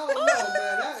 I don't know,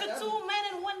 man. So That, two men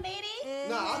and one lady.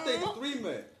 nah, I think it's 3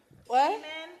 men. What?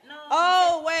 Man, no.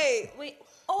 Oh wait. Wait.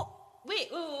 Oh, wait.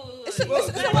 It's a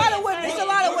lot of women. It's a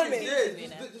lot of women.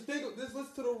 Yeah, just think of, just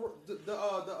listen to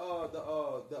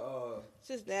It's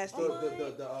just nasty. the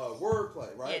wordplay,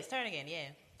 right? Yeah, start again.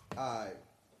 Yeah. Alright.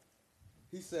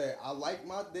 He said, I like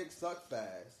my dick sucked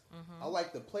fast. I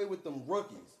like to play with them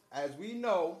rookies. As we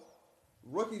know,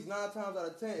 rookies 9 times out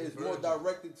of 10 is more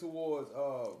directed towards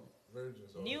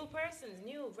virgins. Or New persons,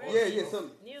 new yeah,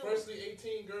 some new freshly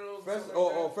 18 girls. fresh something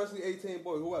or like that. freshly 18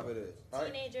 boy, whoever it is. Right?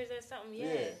 teenagers or something.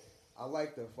 Yeah. Yeah. I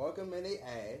like to fuck them in their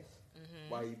ass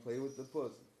while he play with the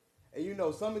pussy. And you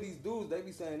know, some of these dudes, they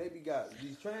be saying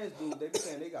these trans dudes, they be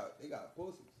saying they got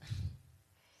pussy.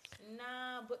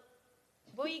 Nah, but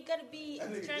boy, you gotta be That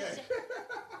nigga trans. gay.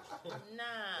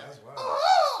 Nah. That's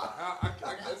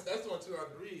wild. That's the one too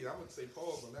hard to read. I'm gonna say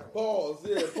pause on that one. Pause,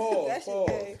 yeah, pause, That shit pause.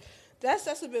 gay.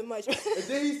 That's a bit much. And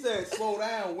then he said, slow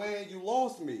down, Wayne, you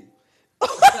lost me. I'm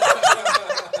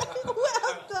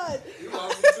done. You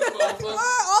lost me too, motherfucker.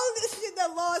 All of this shit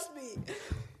that lost me.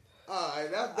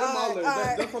 Alright, that's my Alright, lyrics.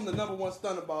 alright. That's from the number one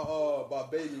stunner by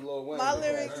Baby Lil Wayne. My Cash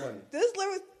lyrics, Money. this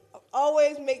lyrics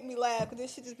always make me laugh because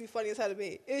this shit just be funny as hell to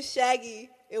me. It's Shaggy.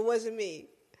 It wasn't me.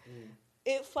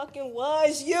 It fucking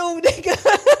was you,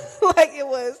 nigga. Like it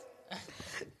was.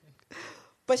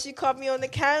 But she caught me on the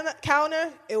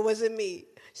counter. It wasn't me.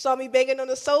 Saw me begging on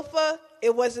the sofa.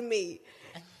 It wasn't me.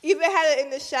 Even had it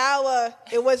in the shower.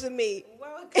 It wasn't me.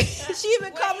 Well, She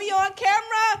even caught me on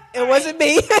camera. It All wasn't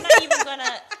right. me. I'm not even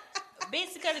gonna.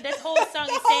 Basically, this whole song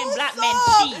is saying whole black men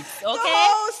song- cheat. the Okay.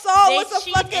 whole song They was a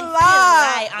cheat fucking and still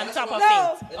lie. on That's top why- of No.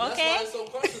 it. And that's Okay. why it's so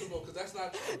questionable, because that's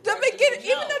not true. The Black beginning,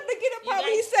 men even the beginning You part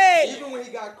when he guys- said, Even when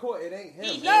he got caught, it ain't him.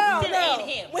 He no, still no. ain't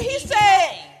him. When he He said,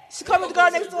 lying. she coming to the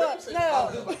girl next door.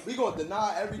 No. We gonna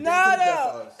deny everything No, to death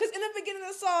no. for us. Because in the beginning of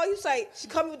the song, he was like, she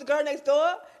coming with the girl next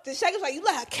door. Then Shaggy was like, you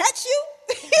let her catch you?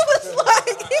 He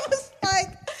was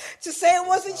like, to say it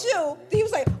wasn't you. Then he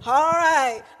was like, all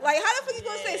right. Like, how the fuck you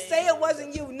gonna say it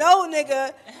wasn't you? No, nigga.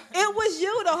 It was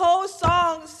you. The whole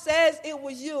song says it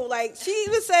was you. Like, she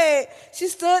even said she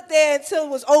stood there until it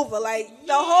was over. Like,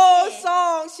 the whole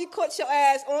song, she caught your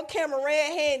ass on camera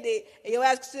red-handed, and your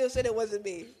ass still said it wasn't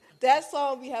me. That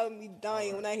song be having me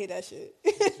dying when I hear that shit.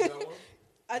 You got one?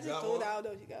 I just got told one? her I don't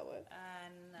know if you got one.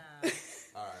 Nah.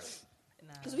 All right.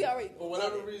 Nah. Because we already. For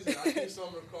whatever reason, I keep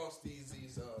stumbling across these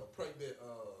pregnant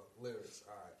lyrics.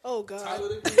 All right. Oh, God. Tyler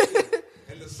the Creator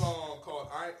in the song called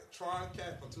Tron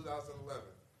Cat from 2011.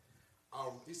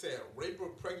 He said, rape a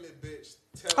pregnant bitch.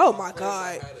 Tell Oh, my my friends God.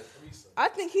 I had a threesome. I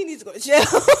think he needs to go to jail.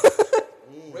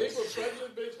 Rape a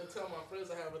pregnant bitch and tell my friends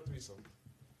I have a threesome.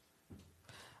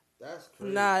 That's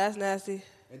crazy. Nah, that's nasty.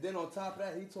 And then on top of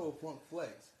that, he told Funk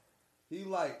Flex. He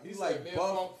like said, me and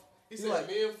buff. Funk- He he said, like-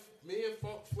 me and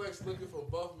Funk Flex looking for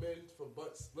buff men for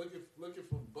butts. Looking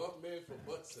for buff men for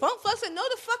butts. Funk Flex said, no,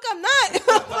 the fuck I'm not.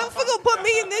 Funk Flex gonna put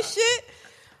me in this shit.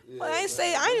 Yeah, Well, I ain't man.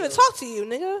 say, I ain't even talk to you,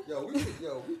 nigga.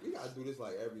 We gotta do this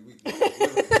like every week.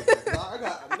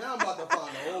 Now I'm about to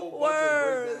find a whole bunch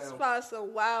Words, of breakdown. probably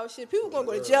some wild shit. People gonna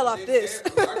go to jail off Then this. I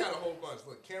got a whole bunch.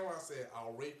 Look, Cameron said,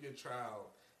 I'll rape your child.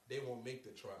 They won't make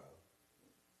the trial.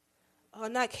 Oh,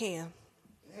 not Cam.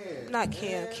 Man, Not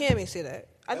Cam. man. Cam ain't say that.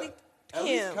 I think At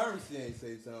least Cam. Currency ain't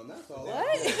say something. That's all.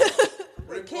 What?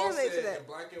 Rick Cam Ross ain't say said that. in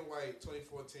Black and White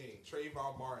 2014,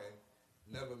 Trayvon Martin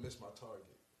never missed my target.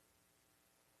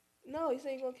 No, he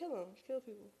said he's gonna kill him. Kill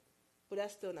people. But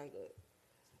that's still not good.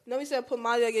 No, he said put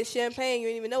Molly against Champagne. You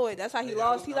didn't even know it. That's how he Yeah,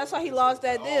 lost. That's how he lost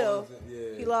that deal.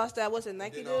 Yeah. He lost that. What's it?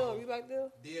 Nike then, deal or Reebok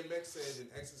deal? DMX said, "An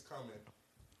X is coming,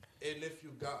 and if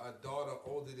you got a daughter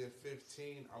older than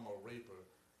 15, I'm a raper.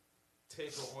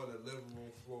 Take her on the living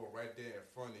room floor right there in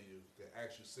front of you, then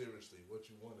ask you seriously what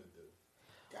you want to do."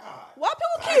 God. Why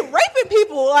people keep raping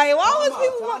people? Like, why Time was out,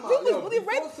 people time want out. Yo, really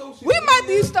before rape? social We might be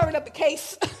media- stirring up a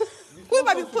case. we Before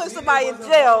might be social putting media somebody in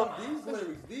wasn't jail. around, These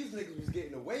lyrics, these niggas was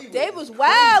getting away with They it. was It's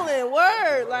wilding,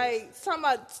 word. Like, talking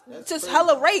about That's just crazy.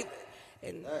 hella rape.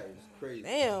 And That is crazy.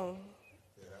 damn,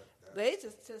 Yeah, they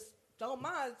just don't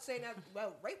mind saying that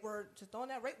rape word, just throwing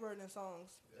that rape word in songs.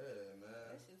 Yeah,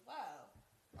 man. That's just wild.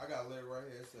 I got a lyric right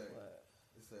here. It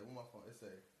say, where my phone? It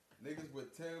say, niggas with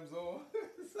Tim's on.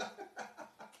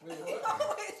 Wait, what?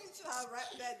 Always you try to rap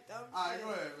that dumb shit. All right, go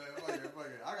ahead, man. Fuck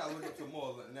it. I gotta look up some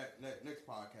more next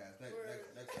podcast, next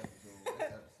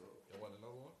episode. You want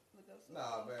another one? Look up some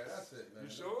Nah, songs. man, that's it, man.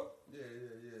 You sure?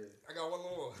 Yeah. I got one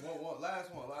more. Last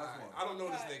one. Alright, I don't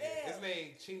know this God nigga. damn. His name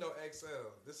Chino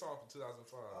XL. This song from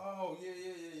 2005. Oh,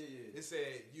 yeah. It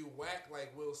said, "You whack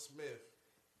like Will Smith,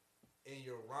 and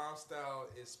your rhyme style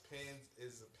is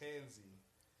a pansy.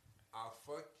 I'll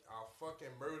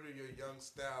fucking murder your young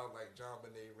style like John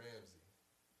Benet Ramsey."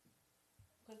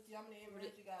 Because Dominic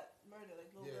Ramsey got murdered, like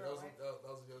little Yeah, girl,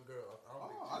 that was a young girl. I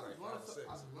don't think I she just was like 5 or learned 6.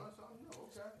 something new.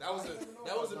 Okay. That was I didn't even know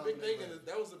that was a about big thing Dominic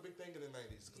that was a big thing in the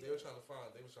 90s because they were trying to find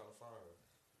her.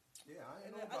 Yeah, I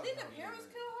And ain't know I about think the Dominic parents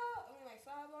Ramsey. killed her. I mean, like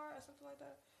sidebar or something like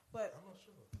that. But I'm not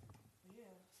sure.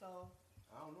 yeah, so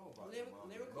I don't know about lyrical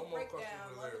No more breakdown. questions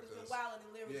with Motherfuckers lyrics. been wilding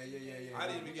in lyrics. Yeah. I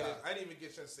didn't even get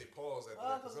a chance to say pause after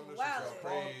that because some of Wow. this shit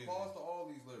was crazy. Pause to all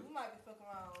these We lyrics. might be fucking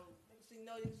around. Niggas see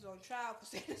no niggas on trial for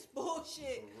saying this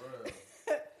bullshit. For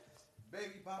real.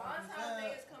 Baby Papa. Valentine's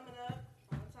Day is coming up.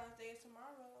 Valentine's Day is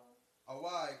tomorrow. Oh, all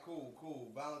right,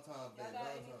 cool. Valentine's Day. Y'all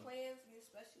got any plans? Any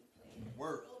special plans?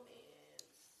 Work. Romance.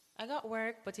 I got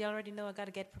work, but you already know I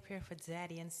gotta get prepared for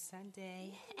Zaddy on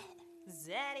Sunday.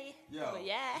 Zaddy. Yo, But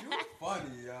yeah. you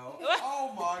funny, yo.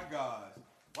 Oh my gosh.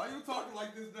 Why you talking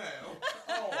like this now?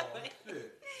 Oh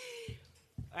shit.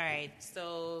 All right,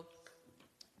 so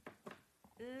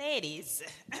ladies,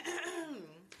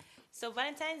 so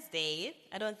Valentine's Day,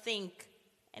 I don't think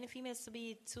any females to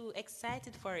be too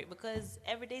excited for it because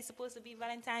every day is supposed to be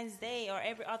Valentine's Day or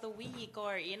every other week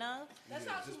or That Yeah,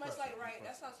 sounds too just much press like it, right.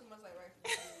 just That sounds too much like right.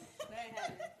 For the that ain't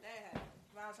happening.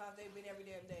 Valentine's Day been every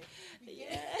damn day. You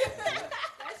get Yeah. it?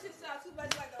 That shit sounds too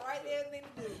much like the right damn thing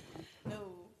to do.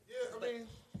 No. Yeah, I mean,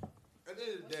 at the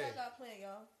end of the What day, y'all got planned,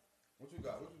 y'all? What you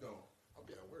got? What you doing? I'll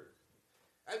be at work.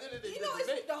 At the end of the day, You know,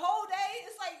 it's the whole day.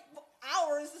 It's like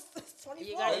hours. It's 24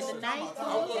 You got hours. the night. The I'm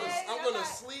whole gonna, day, I'm y'all gonna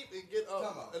got- sleep and get Time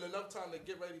up out. and enough time to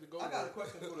get ready to go. I got a to work.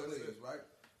 question for the That's ladies, it. right?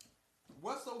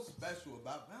 What's so special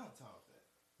about Valentine's Day?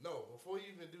 No, before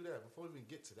you even do that, before we even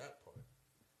get to that part,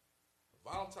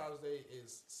 Valentine's Day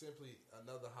is simply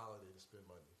another holiday to spend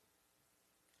money.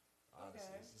 Honestly,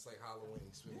 Okay. it's just like Halloween.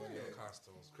 You spend money on Yeah.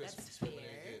 costumes. Christmas, That's you spend money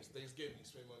on fair. gifts. Thanksgiving, you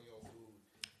spend money on food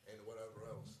and whatever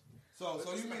else. So But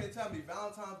you it's mean not- to tell me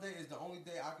Valentine's Day is the only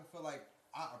day I can feel like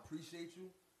I appreciate you?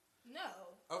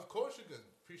 No. Of course, you can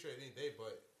appreciate any day,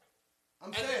 but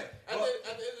I'm at the, saying. at, the,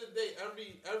 at the end of the day,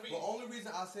 every The only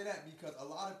reason I say that because a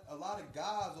lot of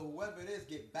guys or whoever it is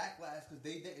get backlash because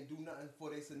they didn't do nothing for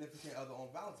their significant other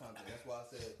on Valentine's Day. That's why I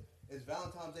said is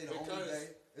Valentine's Day the only Because-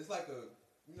 day? It's like a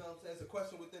what I'm saying. It's a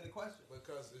question within a question.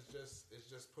 because it's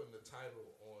just putting the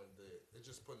title on it's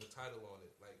just putting the title on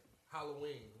it. Like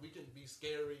Halloween, we can be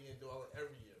scary and do all that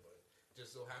every year, but it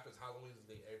just so happens Halloween is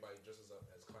the day everybody dresses up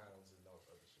as clowns and all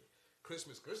that other shit.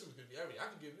 Christmas could be I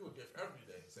can give you a gift every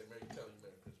day and say tell you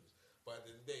Merry Christmas. But at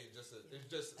the end of the day, it's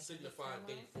just a signified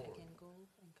day for I it. can go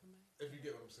and come back. If you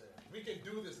get what I'm saying, we can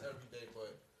do this every day,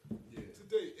 but Yeah.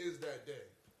 today is that day.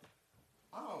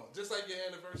 Oh, Just like your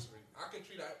anniversary, I can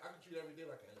treat every day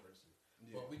like an anniversary.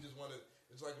 Yeah. But we just want to.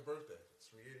 It's like a birthday. It's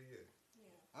from year to year.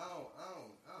 Yeah. I don't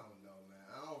know, man.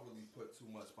 I don't really put too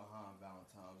much behind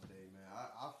Valentine's Day, man.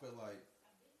 I feel like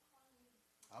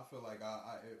I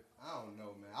don't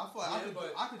know, man. I feel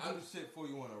like I could do the shit for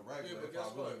you on a regular but if I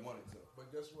guess really what? wanted to. But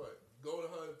guess what? Go to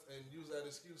her and use that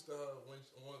excuse to her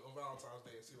on Valentine's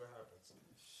Day and see what happens.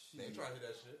 They ain't trying to hear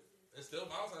that shit. It's still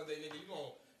Valentine's Day, nigga. You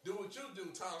gonna do what you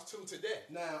do times 2 today.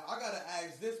 Now I gotta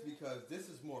ask this because this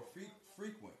is more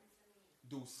frequent.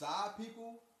 Do side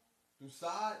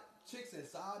chicks and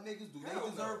side niggas, do Hell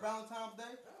they deserve no. Valentine's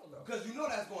Day? Hell no. Because you know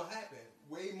that's gonna happen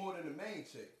way more than the main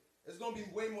chick. It's gonna be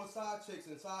way more side chicks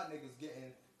and side niggas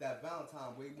getting that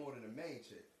Valentine way more than the main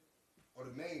chick or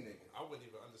the main nigga. I wouldn't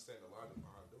even understand the logic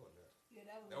behind doing that. Yeah,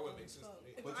 That wouldn't make sense to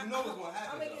me. But you know what's gonna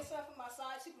happen, I'm making though. stuff for my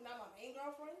side chick, but not my main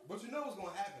girlfriend. But you know what's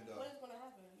gonna happen though. What is gonna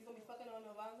happen? You gonna be fucking on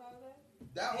no Valentine's Day?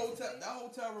 That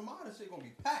hotel Ramada shit gonna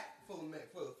be packed full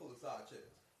of side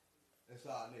chicks and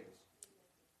side niggas.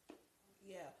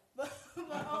 Yeah, but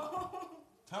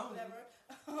Tell me. whatever.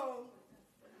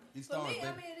 He's For me, starting,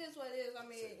 I mean, it is what it is. I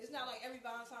mean, it's not like every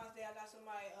Valentine's Day I got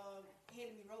somebody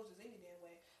handing me roses any damn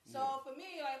way. So Yeah. for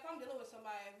me, like if I'm dealing with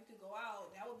somebody, if we could go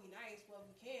out, that would be nice. But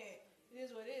if we can't, it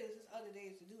is what it is. There's other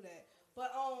days to do that.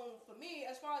 But for me,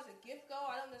 as far as the gift go,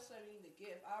 I don't necessarily need a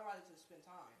gift. I'd rather just spend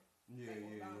time. Yeah, like,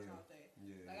 on yeah, Valentine's Day.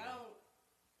 yeah. Like I don't,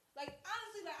 like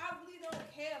honestly, like I really don't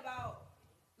care about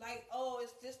like, oh,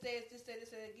 it's this day, it's this day, this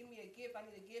day. Give me a gift. I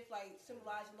need a gift, like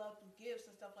symbolize your love through gifts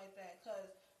and stuff like that. Cause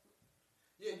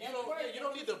you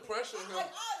don't need to pressure him.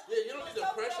 You don't need to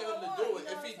pressure him to do it.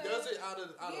 If he does it out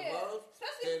of love,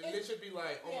 then it should be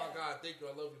like, oh my God, thank you,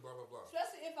 I love you, blah blah blah.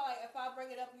 Especially if I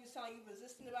bring it up and you sound you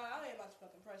resistant about it, I ain't about to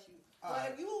fucking press you.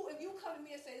 But if you come to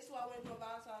me and say this is what I want to do on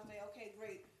Valentine's Day, okay,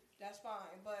 great, that's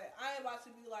fine. But I ain't about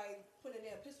to be like putting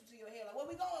a pistol to your head, like, where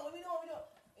we going? What we doing?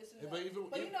 It's enough. But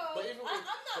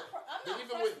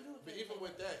even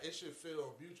with that, it should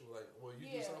feel mutual. Like, will you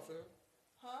do something for him?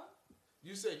 Huh?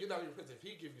 You said you're not even if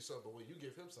he give you something, but will you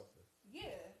give him something?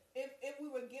 Yeah. If we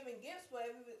were giving gifts, but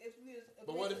if we was.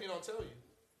 But what if he don't tell you?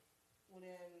 Well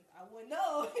then I wouldn't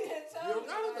know. You don't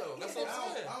gotta know. That's what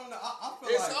I'm saying. I don't know. I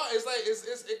feel it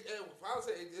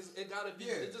gotta be.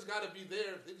 It just gotta be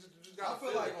there. It just gotta. I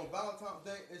feel like on Valentine's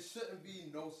Day, it shouldn't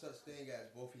be no such thing as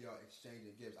both of y'all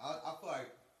exchanging gifts. I feel like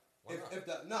let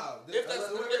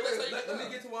me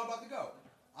get to where I'm about to go.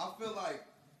 I feel like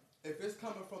if it's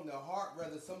coming from the heart,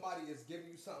 whether somebody is giving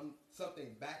you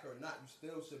something back or not, you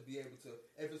still should be able to.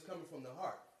 If it's coming from the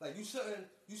heart, like you shouldn't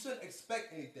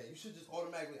expect anything. You should just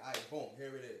automatically, all right, boom,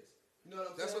 here it is. You know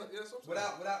what I'm saying? That's what I'm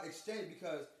saying. Without exchange,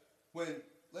 because when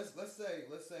let's say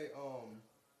how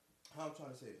I'm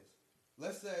trying to say this.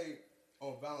 Let's say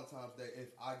on Valentine's Day,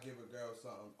 if I give a girl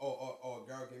something, or a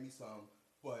girl give me something,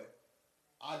 but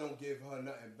I don't give her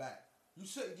nothing back, you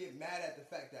shouldn't get mad at the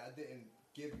fact that I didn't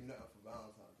give you nothing for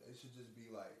Valentine's Day. It should just be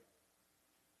like,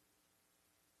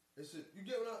 you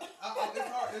get what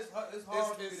it's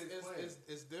hard to explain.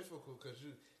 It's difficult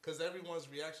because everyone's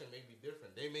reaction may be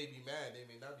different. They may be mad, they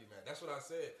may not be mad. That's what I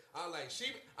said.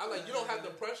 You don't have to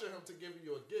pressure him to give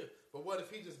you a gift. But what if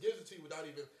he just gives it to you without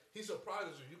even, he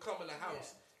surprises you. You come in the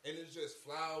house and it's just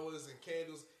flowers and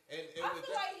candles. And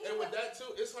with that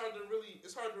too, it's hard to really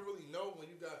know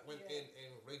when in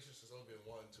relationships only been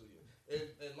 1, 2 years.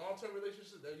 In long-term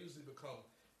relationships, that usually become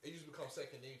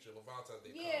second nature when Valentine's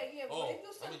Day comes.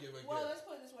 Let's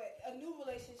put it this way: a new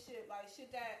relationship, like, should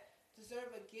that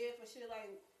deserve a gift, or should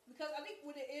because I think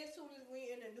what it is too is when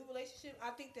you're in a new relationship,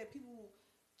 I think that people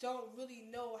don't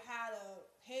really know how to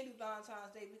handle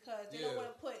Valentine's Day because they don't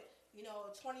want to put 20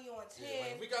 on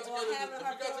 10. If we got together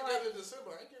in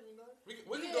December, I ain't giving you nothing. We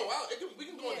can go out. We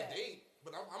can go on a date,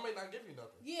 but I may not give you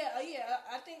nothing.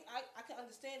 I think I can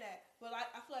understand that, but I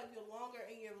feel like you're longer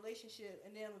in your relationship,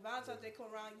 and then when Valentine's Day come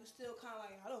around, you still kind of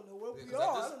like, I don't know where we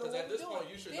are. Because at this point,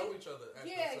 you should know each other.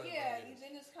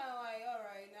 Then it's kind of like, all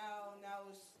right, now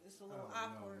it's a little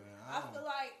awkward. I feel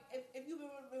like if you've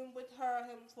been with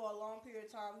him for a long period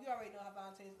of time, you already know how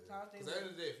Valentine's Day. Because at the end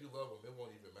of the day, if you love him, it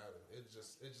won't even matter. It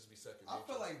just be second nature. I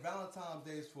feel like Valentine's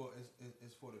Day is for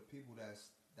the people that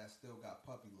still got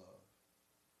puppy love.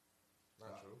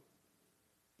 Not true.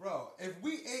 Bro, if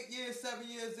we 8 years, 7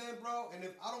 years in, bro, and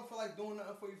if I don't feel like doing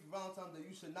nothing for you for Valentine's Day,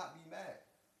 you should not be mad.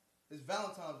 It's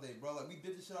Valentine's Day, bro. Like, we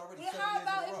did this shit already 7 years in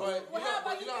a row.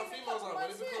 But you know how females are. When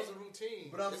it becomes a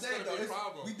routine, but I'm saying, though,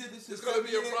 we did this shit. It's going to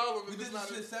be a problem. We did this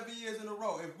shit 7 years in a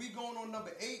row. If we going on number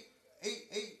 8,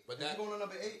 but if we going on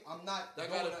number 8, I'm not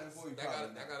doing nothing for you.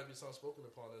 That got to be something spoken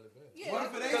upon in advance. Yeah, what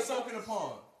if it ain't spoken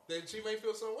upon? Then she may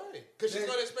feel some way. Because she's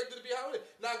going to expect it to be how it is.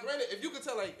 Now, granted, if you could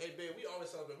tell, like, hey, babe, we always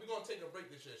celebrate. We're going to take a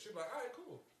break this year. She'll be like, all right,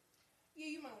 cool.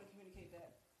 Yeah, you might want to communicate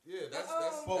that. Yeah, that's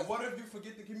But what if you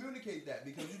forget to communicate that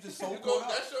because you just so caught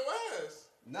up? That's your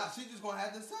ass. Nah, she just going to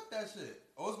have to accept that shit.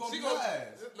 Or it's going to be your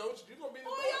ass. No, you're going to be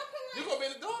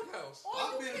in the doghouse.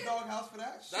 I'll be in the doghouse for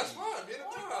that shit. That's fine. Be in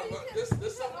the doghouse. This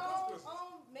something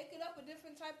make it up a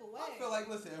different type of way. I feel like,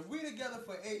 listen, if we together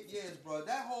for 8 years, bro,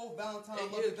 that whole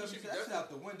Valentine's Day, that shit out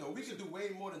the window. We can do way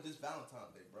more than just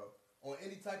Valentine's Day, bro. On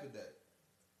any type of day.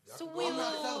 So I'm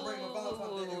not celebrating my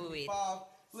Valentine's Day every 5.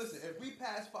 Listen, if we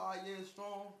pass 5 years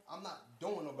strong, I'm not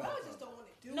doing no Valentine's. I just don't want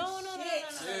to do No.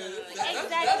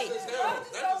 Exactly.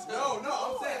 No,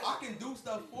 I'm saying I can do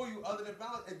stuff for you other than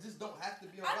Valentine's. It just don't have to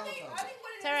be on Valentine's Day.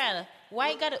 Terrell,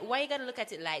 why you gotta look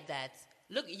at it like that?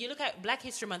 You look at Black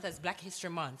History Month as Black History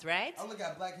Month, right? I look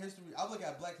at Black History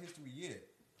Year.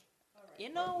 Right.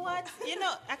 You know what?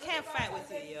 I can't fight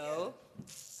with you, yo.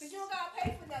 Cause you don't gotta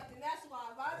pay for nothing. That's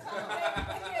why.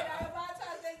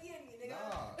 Valentine's Day year me, nigga.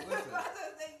 Nah, listen.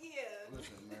 Valentine's Day year.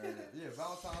 Listen, man. Yeah,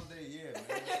 Valentine's Day year, man.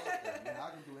 Fuck that, man. I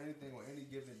can do anything on any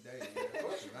given day.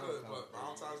 But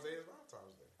Valentine's Day is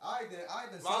Valentine's Day. I did.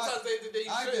 Valentine's Day is the day you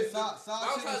should.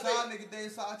 Side nigga day,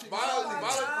 side chicken,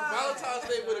 Valentine's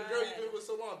Day with a girl you've been with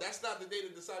so long. That's not the day to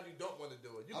decide you don't want to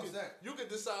do it. You can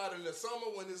decide in the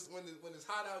summer when it's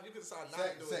hot out. You can decide not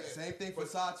to do it. Same thing for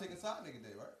side chicken, side nigga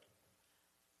day, right?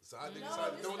 Side nigga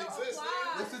don't exist.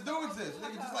 Yes, it do exist.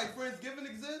 Nigga, just like Friendsgiving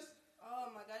exists. Oh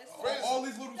my God, it's all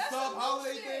these little sub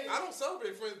holiday things. I don't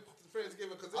celebrate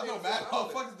Friendsgiving because I know mad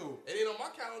motherfuckers do. It ain't on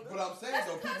my calendar. But I'm saying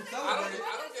though, people I don't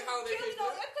celebrate. get holiday cake.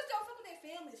 That's because y'all fuck with their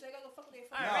family, so they gotta go fuck with their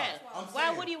family. Alright. That's I'm Why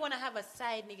saying- would you want to have a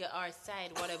side nigga or a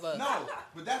side whatever? No,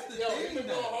 but that's the Yo, we've thing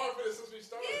been going now. hard for this since we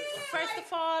started. First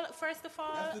of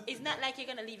all, That's the- it's not like you're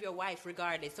gonna leave your wife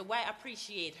regardless. So why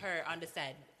appreciate her on the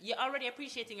side? You're already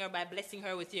appreciating her by blessing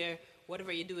her with your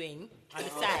whatever you're doing on the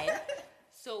side.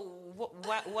 So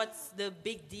what's the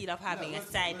big deal of having a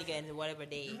side nigga in whatever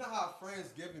day? You know how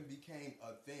Friendsgiving became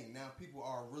a thing. Now people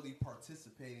are really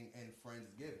participating in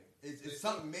Friendsgiving. It's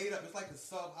something made up. It's like a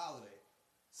sub holiday.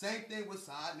 Same thing with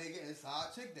side nigga and side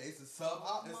chick day. It's a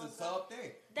sub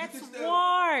thing. That's You can still-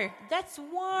 war. That's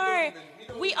war.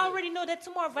 don't We even- already know that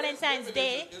tomorrow Valentine's Friendsgiving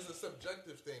Day. is a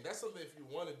subjective thing. That's something if you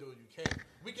want to do, you can.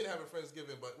 We can have a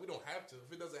Friendsgiving, but we don't have to.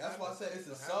 If it doesn't That's happen, why I said it's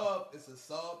it a doesn't happen. sub. It's a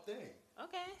sub thing.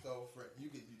 Okay. So for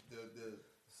the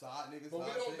side niggas, But we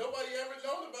side don't. chick. Nobody ever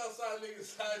known about side niggas,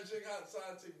 side chick, hot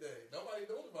side chick day. Nobody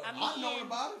knows about I it. mean- I've known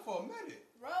about it for a minute.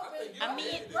 Robin, think you I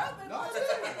mean- did. Robin, No,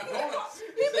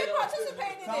 he's been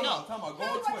participating in Time it. out. Go on He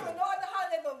don't Twitter. want no other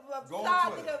holiday but Go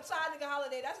on Twitter. side nigga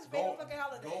holiday. That's his Go favorite fucking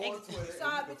holiday. on Twitter.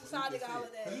 Side and bitch, you side can nigga see it.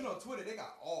 holiday. Cause you know Twitter, they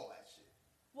got all that shit.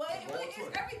 Well, it Go on really is,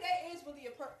 Twitter. every day is really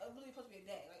really supposed to be a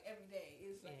day. Like every day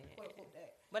is like a quote unquote day.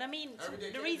 But I mean, Every day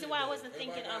the can reason be a why I day. wasn't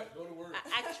Everybody thinking of gotta go to work.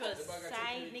 an actual Everybody gotta take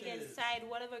side care of nigga their and kids. side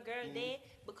whatever girl day,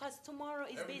 because tomorrow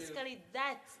is Every day. basically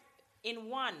that in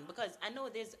one. Because I know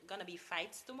there's gonna be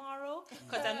fights tomorrow.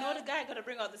 Because I know the guy gonna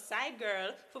bring out the side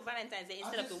girl for Valentine's Day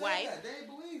instead I of just the said wife. that. They ain't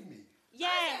believe me. I Yeah.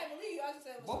 can't believe you. I just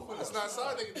said it was Both of It's them. not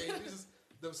side nigga day. It's just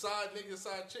the side nigga,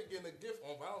 side chick getting a gift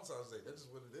on Valentine's Day. That's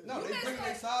just what it is. No, You they missed bring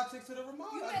their it. side chicks to the You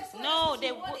Ramada. meant to say No, that's what they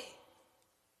you would- wanted.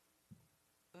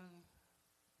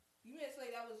 You meant to say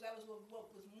that was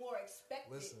what was more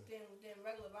expected Listen. than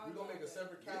regular We're Valentine's gonna make a Day.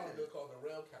 separate calendar called the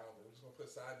Rail calendar. We're just gonna put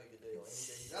side nigga day on any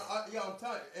day. Yeah, I'm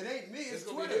telling you, it ain't me. It's It's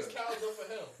gonna be Twitter. his calendar for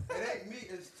him. It ain't me.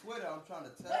 It's Twitter. I'm trying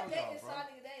to tell What day y'all, is bro. side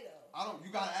nigga day though? I don't. You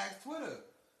gotta ask Twitter.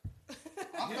 I You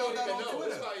found don't that even on know.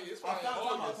 Twitter. It's I probably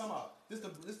found August. time out. This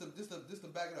to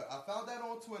back it up. I found that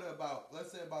on Twitter about,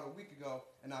 let's say, about a week ago,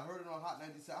 and I heard it on Hot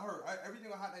 97. I heard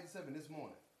everything on Hot 97 this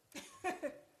morning.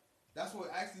 That's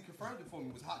what actually confirmed it for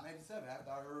me was Hot 97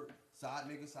 after I heard side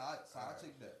nigga, side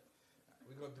chick day.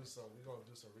 We're gonna do some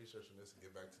research on this and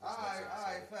get back to this All next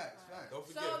right, episode. facts. Don't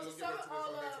So forget, to we're gonna sum get it back to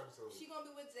all this on next up, episode. she gonna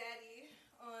be with Zaddy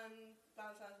on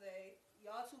Valentine's Day.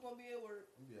 Y'all two gonna be at work.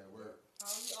 Yeah, word.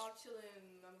 I'm gonna be all chilling.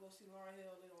 I'm gonna go see Lauren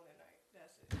Hill later on that night.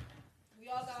 That's it. We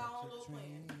all got our own little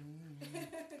plan.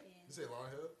 You say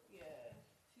Lauryn Hill? Yeah,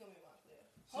 she gonna be my player.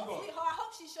 She Hopefully, gonna- I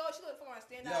hope she shows. She gonna fuck around,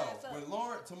 stand out ass Yo, up.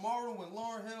 when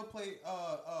Lauren Hill play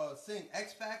sing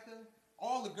X Factor,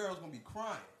 all the girls gonna be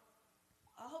crying.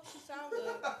 I hope she sound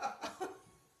good.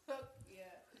 Yeah.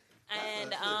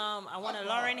 And That's it. I want a High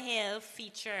Lauren five. Hill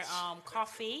feature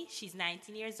Coffee. She's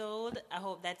 19 years old. I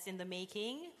hope that's in the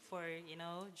making for,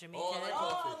 Jamaica. Oh, I like Oh,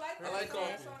 coffee. I I like that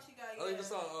coffee. song she got. I like the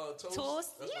song Toast.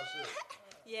 Toast? That's my Yeah. shit.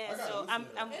 Yeah, I gotta so listen I'm,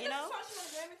 to that. Is you that know, the song she won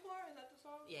a Grammy for? Is that the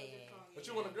song? Yeah, Or yeah, the song? But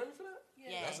you want a Grammy for that?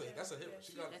 Yeah. That's a hit. Yeah,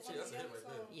 She got that's that's a hit one of right the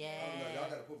there. songs. yeah. Y'all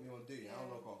gotta put me on D. I don't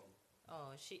know coffee.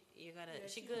 Oh, she Yeah,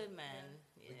 she she- good, man.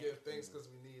 We Yeah. give thanks because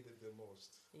we need it the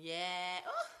most. Yeah.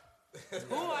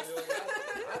 Oh, I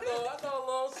know a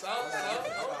little something.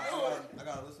 I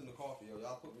gotta listen to coffee, yo.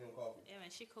 Y'all put me on coffee. yeah,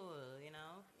 man, she cool, young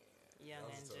I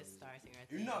was and telling just you. starting her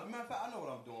You thing. know, matter of fact, I know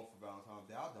what I'm doing for Valentine's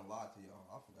Day. I done lied to y'all.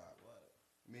 I forgot what.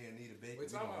 Me and Nita Baker, we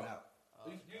Wait, time going out. out.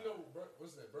 You know,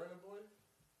 what's that, Burner Boy?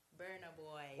 Burner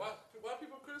Boy. Why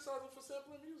people criticize him for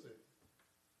sampling music?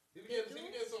 He be They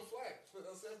getting do? some flack for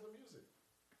sampling music.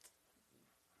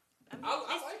 I mean, I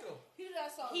it's- like him. He did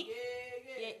that song. He-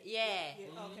 Yeah.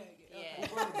 yeah. Okay. Yeah.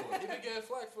 Who Burna Boy? He be getting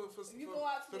flack for You go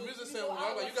out to the- music you sampling. go out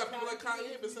I'm like, you got to people like the-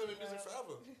 Kanye been sampling music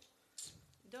forever.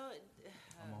 Don't.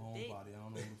 I'm a they- homebody. I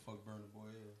don't know who the fuck Burna Boy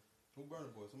is. Who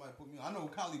Burna Boy? Somebody put me on. I know who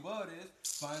Kali Bud is.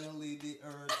 Finally, the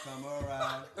earth come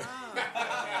around. No,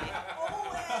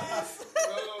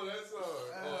 that's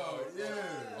Oh,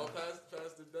 yeah. Oh,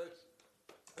 past the Dutch.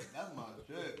 That's my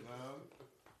shit, man.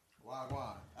 Why?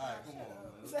 All right, come on, man.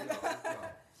 Let's go.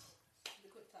 The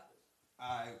quick topic.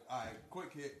 All right.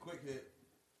 Quick hit.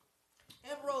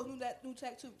 Amber Rose new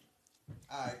tattoo.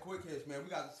 All right, quick hits, man. We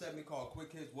got a segment called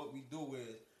Quick Hits. What we do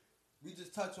is we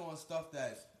just touch on stuff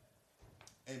that's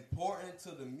important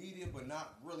to the media, but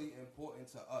not really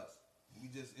important to us.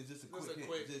 It's just a quick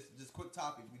hit, just quick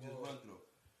topics we just run through.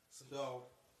 So,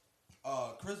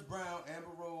 Chris Brown,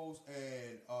 Amber Rose,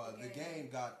 and the game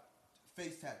got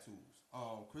face tattoos.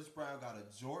 Chris Brown got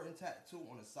a Jordan tattoo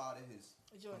on the side of his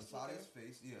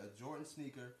face. Yeah, a Jordan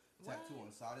sneaker tattoo on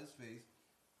the side of his face.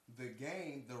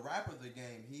 the rapper The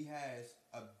Game, he has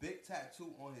a big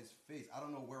tattoo on his face. I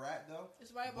don't know where at though.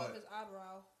 It's right above his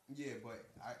eyebrow. Yeah, but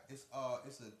it's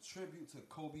a tribute to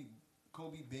Kobe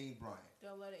Bean Bryant.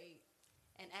 The letter 8.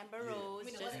 And Amber Rose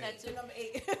The just letter 8, the tattooed. number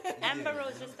 8. Amber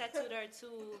Rose just tattooed her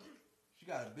two She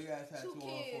got a big ass tattoo on her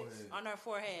kids. forehead. on her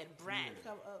forehead. Brand.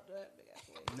 Come up that big ass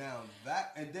way. Now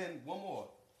that, and then one more.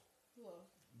 Who else?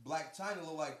 Black China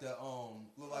look like the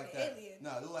Like an alien.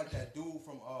 look like that dude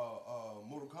from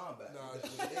Mortal Kombat. Nah, With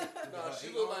the Nah, she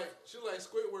eight look arms. like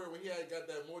Squidward when he had got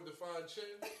that more defined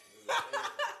chin.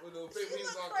 With the She face he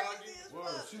was look all crazy cocky. as Word,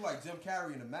 fuck. she like Jim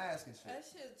Carrey in the mask and shit. That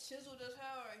shit chiseled as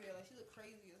hell right here. Like she look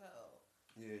crazy as hell.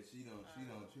 Yeah, she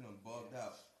done bugged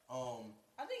out.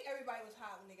 I think everybody was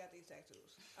hot when they got these tattoos.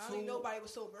 I don't Two- think nobody was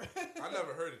sober. I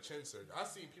never heard of chin surgery. I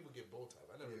seen people get Botox.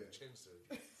 I never heard of Yeah. chin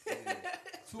surgery. yeah.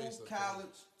 Face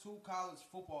two college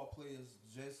football players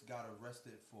just got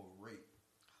arrested for rape.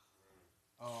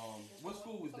 What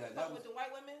school was that? That was with the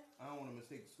white women. I don't want to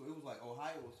mistake the school. It was like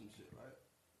Ohio or some shit, right?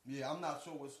 Yeah, I'm not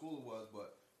sure what school it was,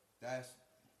 but that's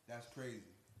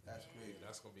crazy. That's crazy.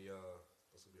 That's gonna be hard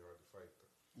to fight,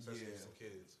 though. Especially Yeah. with some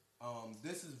kids.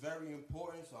 This is very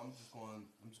important, so I'm just going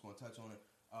to touch on it.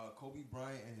 Kobe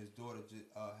Bryant and his daughter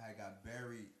had got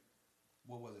buried.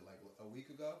 What was it, like a week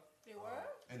ago? They were.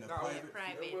 In a No, private.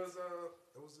 It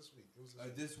was this week. It was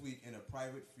This week in a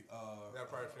private. that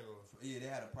private funeral. Yeah, they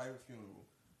had a private funeral.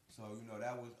 So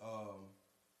that was.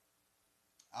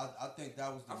 I think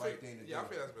that was the right thing to do. Yeah, I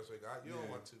feel that's the best way. You don't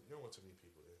Yeah. want too many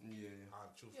people there. Yeah.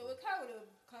 Yeah, we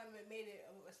kind of made it.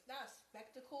 It's not a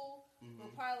spectacle,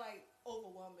 but probably like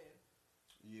overwhelming.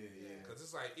 Yeah. Because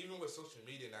it's like, even with social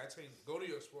media, and I tell you, go to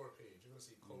your Explore page. You're going to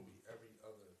see Kobe every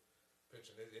other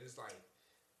picture. And it's like,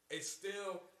 it's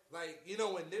still, like,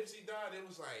 when Nipsey died, it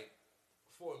was like,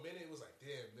 for a minute, it was like,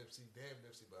 damn Nipsey.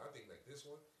 But I think, like, this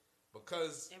one,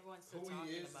 because Everyone's still who he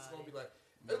talking is, it's about going to it. be like,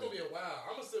 it's going to be a while.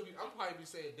 I'm probably be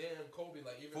saying, damn Kobe,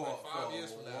 like, even For like 5 years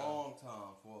from a now. long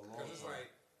time. For a long time. Because it's like,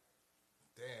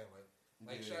 damn, like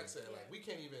Yeah. Shaq said, like, we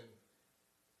can't even,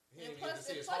 he And didn't even get to plus-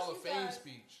 see and his plus Hall of you Fame guys-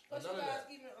 speech. Plus, None you of guys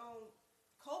that. even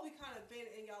Kobe kind of been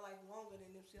in y'all like longer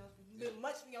than Nipsey Hussle. Been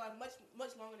much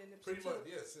longer than Nipsey. Pretty too. much,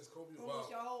 yeah, since Kobe was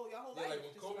Almost your whole yeah, life. like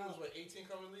when just Kobe was about. 18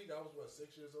 coming in the league, I was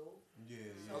 6 years old.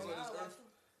 Yeah. I was on this Yeah, earth.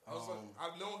 I was like,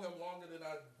 I've known him longer than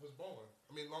I was born.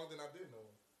 I mean, longer than I did know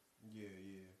him.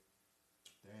 Yeah.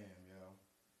 Damn, yo.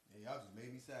 Yeah, y'all just made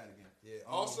me sad again. Yeah.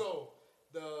 Also,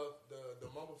 the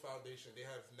Mamba Foundation, they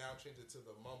have now changed it to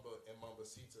the Mamba and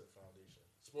Mambacita Foundation,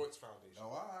 Sports Foundation. Oh,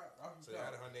 all right. So they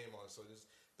added her name on it. So this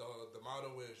the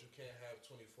motto is you can't have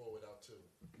 24 without 2.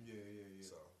 Yeah.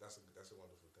 So that's a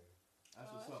wonderful thing. That's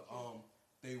what's up.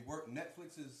 They work.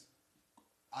 Netflix is,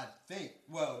 I think.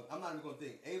 Well, I'm not even gonna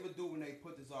think. Ava DuVernay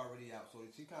put this already out, so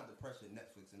she kind of pressured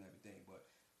Netflix and everything. But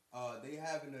they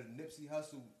having a Nipsey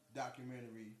Hussle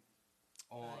documentary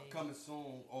on coming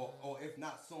soon, or if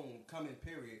not soon, coming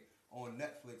period on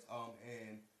Netflix.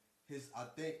 And his, I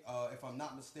think, if I'm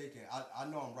not mistaken, I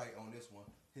know I'm right on this one.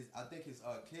 I think his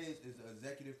kids is the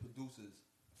executive producers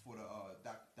for the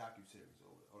docuseries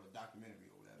or the documentary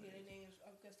or whatever. Yeah, their names.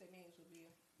 I guess their names would be.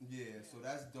 Yeah, so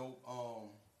that's dope.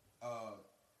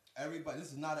 Everybody,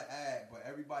 this is not an ad, but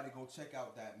everybody go check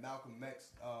out that Malcolm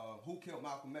X, Who Killed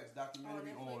Malcolm X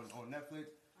documentary on Netflix.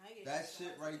 That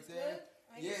shit right there.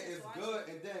 Yeah, it's good.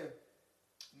 And then,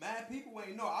 mad people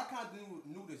ain't know. I kind of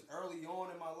knew this early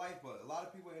on in my life, but a lot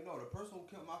of people ain't know. The person who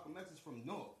killed Malcolm X is from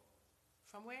Newark.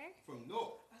 From where? From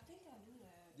Newark. I think I knew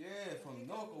that. Yeah, from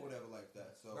Newark or whatever like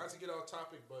that. So Not to get off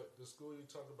topic, but the school you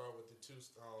talked about with the two.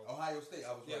 Ohio State.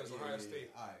 I was Yeah, right. it's Ohio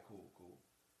State. All right, cool.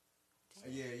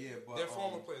 Yeah, but They're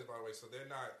former players, by the way, so they're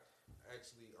not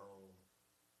actually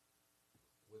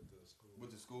with the school.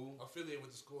 With the school? Affiliated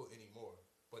with the school anymore.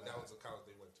 But that was the college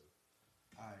they went to.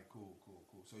 Alright, cool.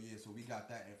 So yeah, so we got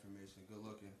that information. Good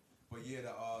looking. But yeah,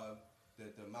 the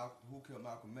Who Killed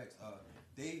Malcolm X,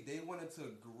 they went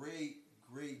into great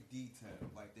detail.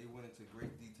 Like they went into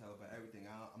great detail about everything.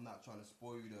 I'm not trying to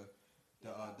spoil you the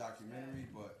documentary,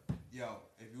 but yo,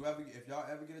 if y'all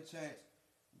ever get a chance,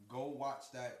 go watch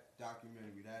that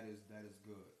documentary. That is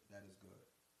good.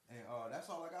 And that's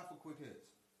all I got for quick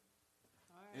hits.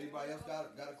 All right. Anybody else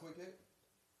got a quick hit?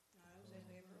 Nah, it was their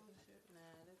favorite shit.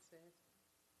 Nah, that's it.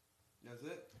 That's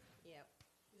it? Yep.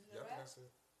 Is it Yeah, a I think wrap? that's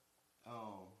it.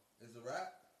 Is it a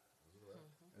wrap?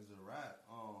 That's Is it a wrap?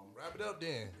 Wrap it up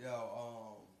then.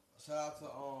 Yo, shout out to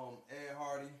Ed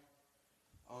Hardy.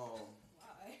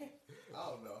 Why? I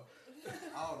don't know.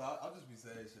 I'll just be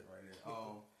saying shit right here.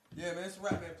 Yeah, man, it's a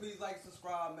wrap, man. Please like,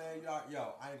 subscribe, man.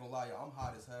 Yo, I ain't gonna lie, y'all. I'm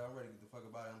hot as hell. I'm ready to get the fuck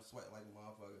about it. I'm sweating like a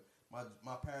motherfucker.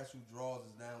 My parachute drawers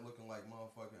is down looking like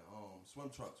motherfucking swim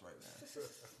trunks right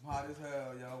now. Hot as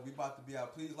hell, yo. We about to be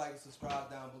out. Please like and subscribe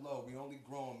down below. We only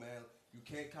growing, man. You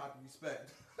can't copy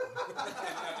respect.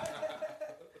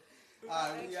 All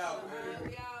right, we out, man.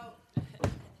 We out.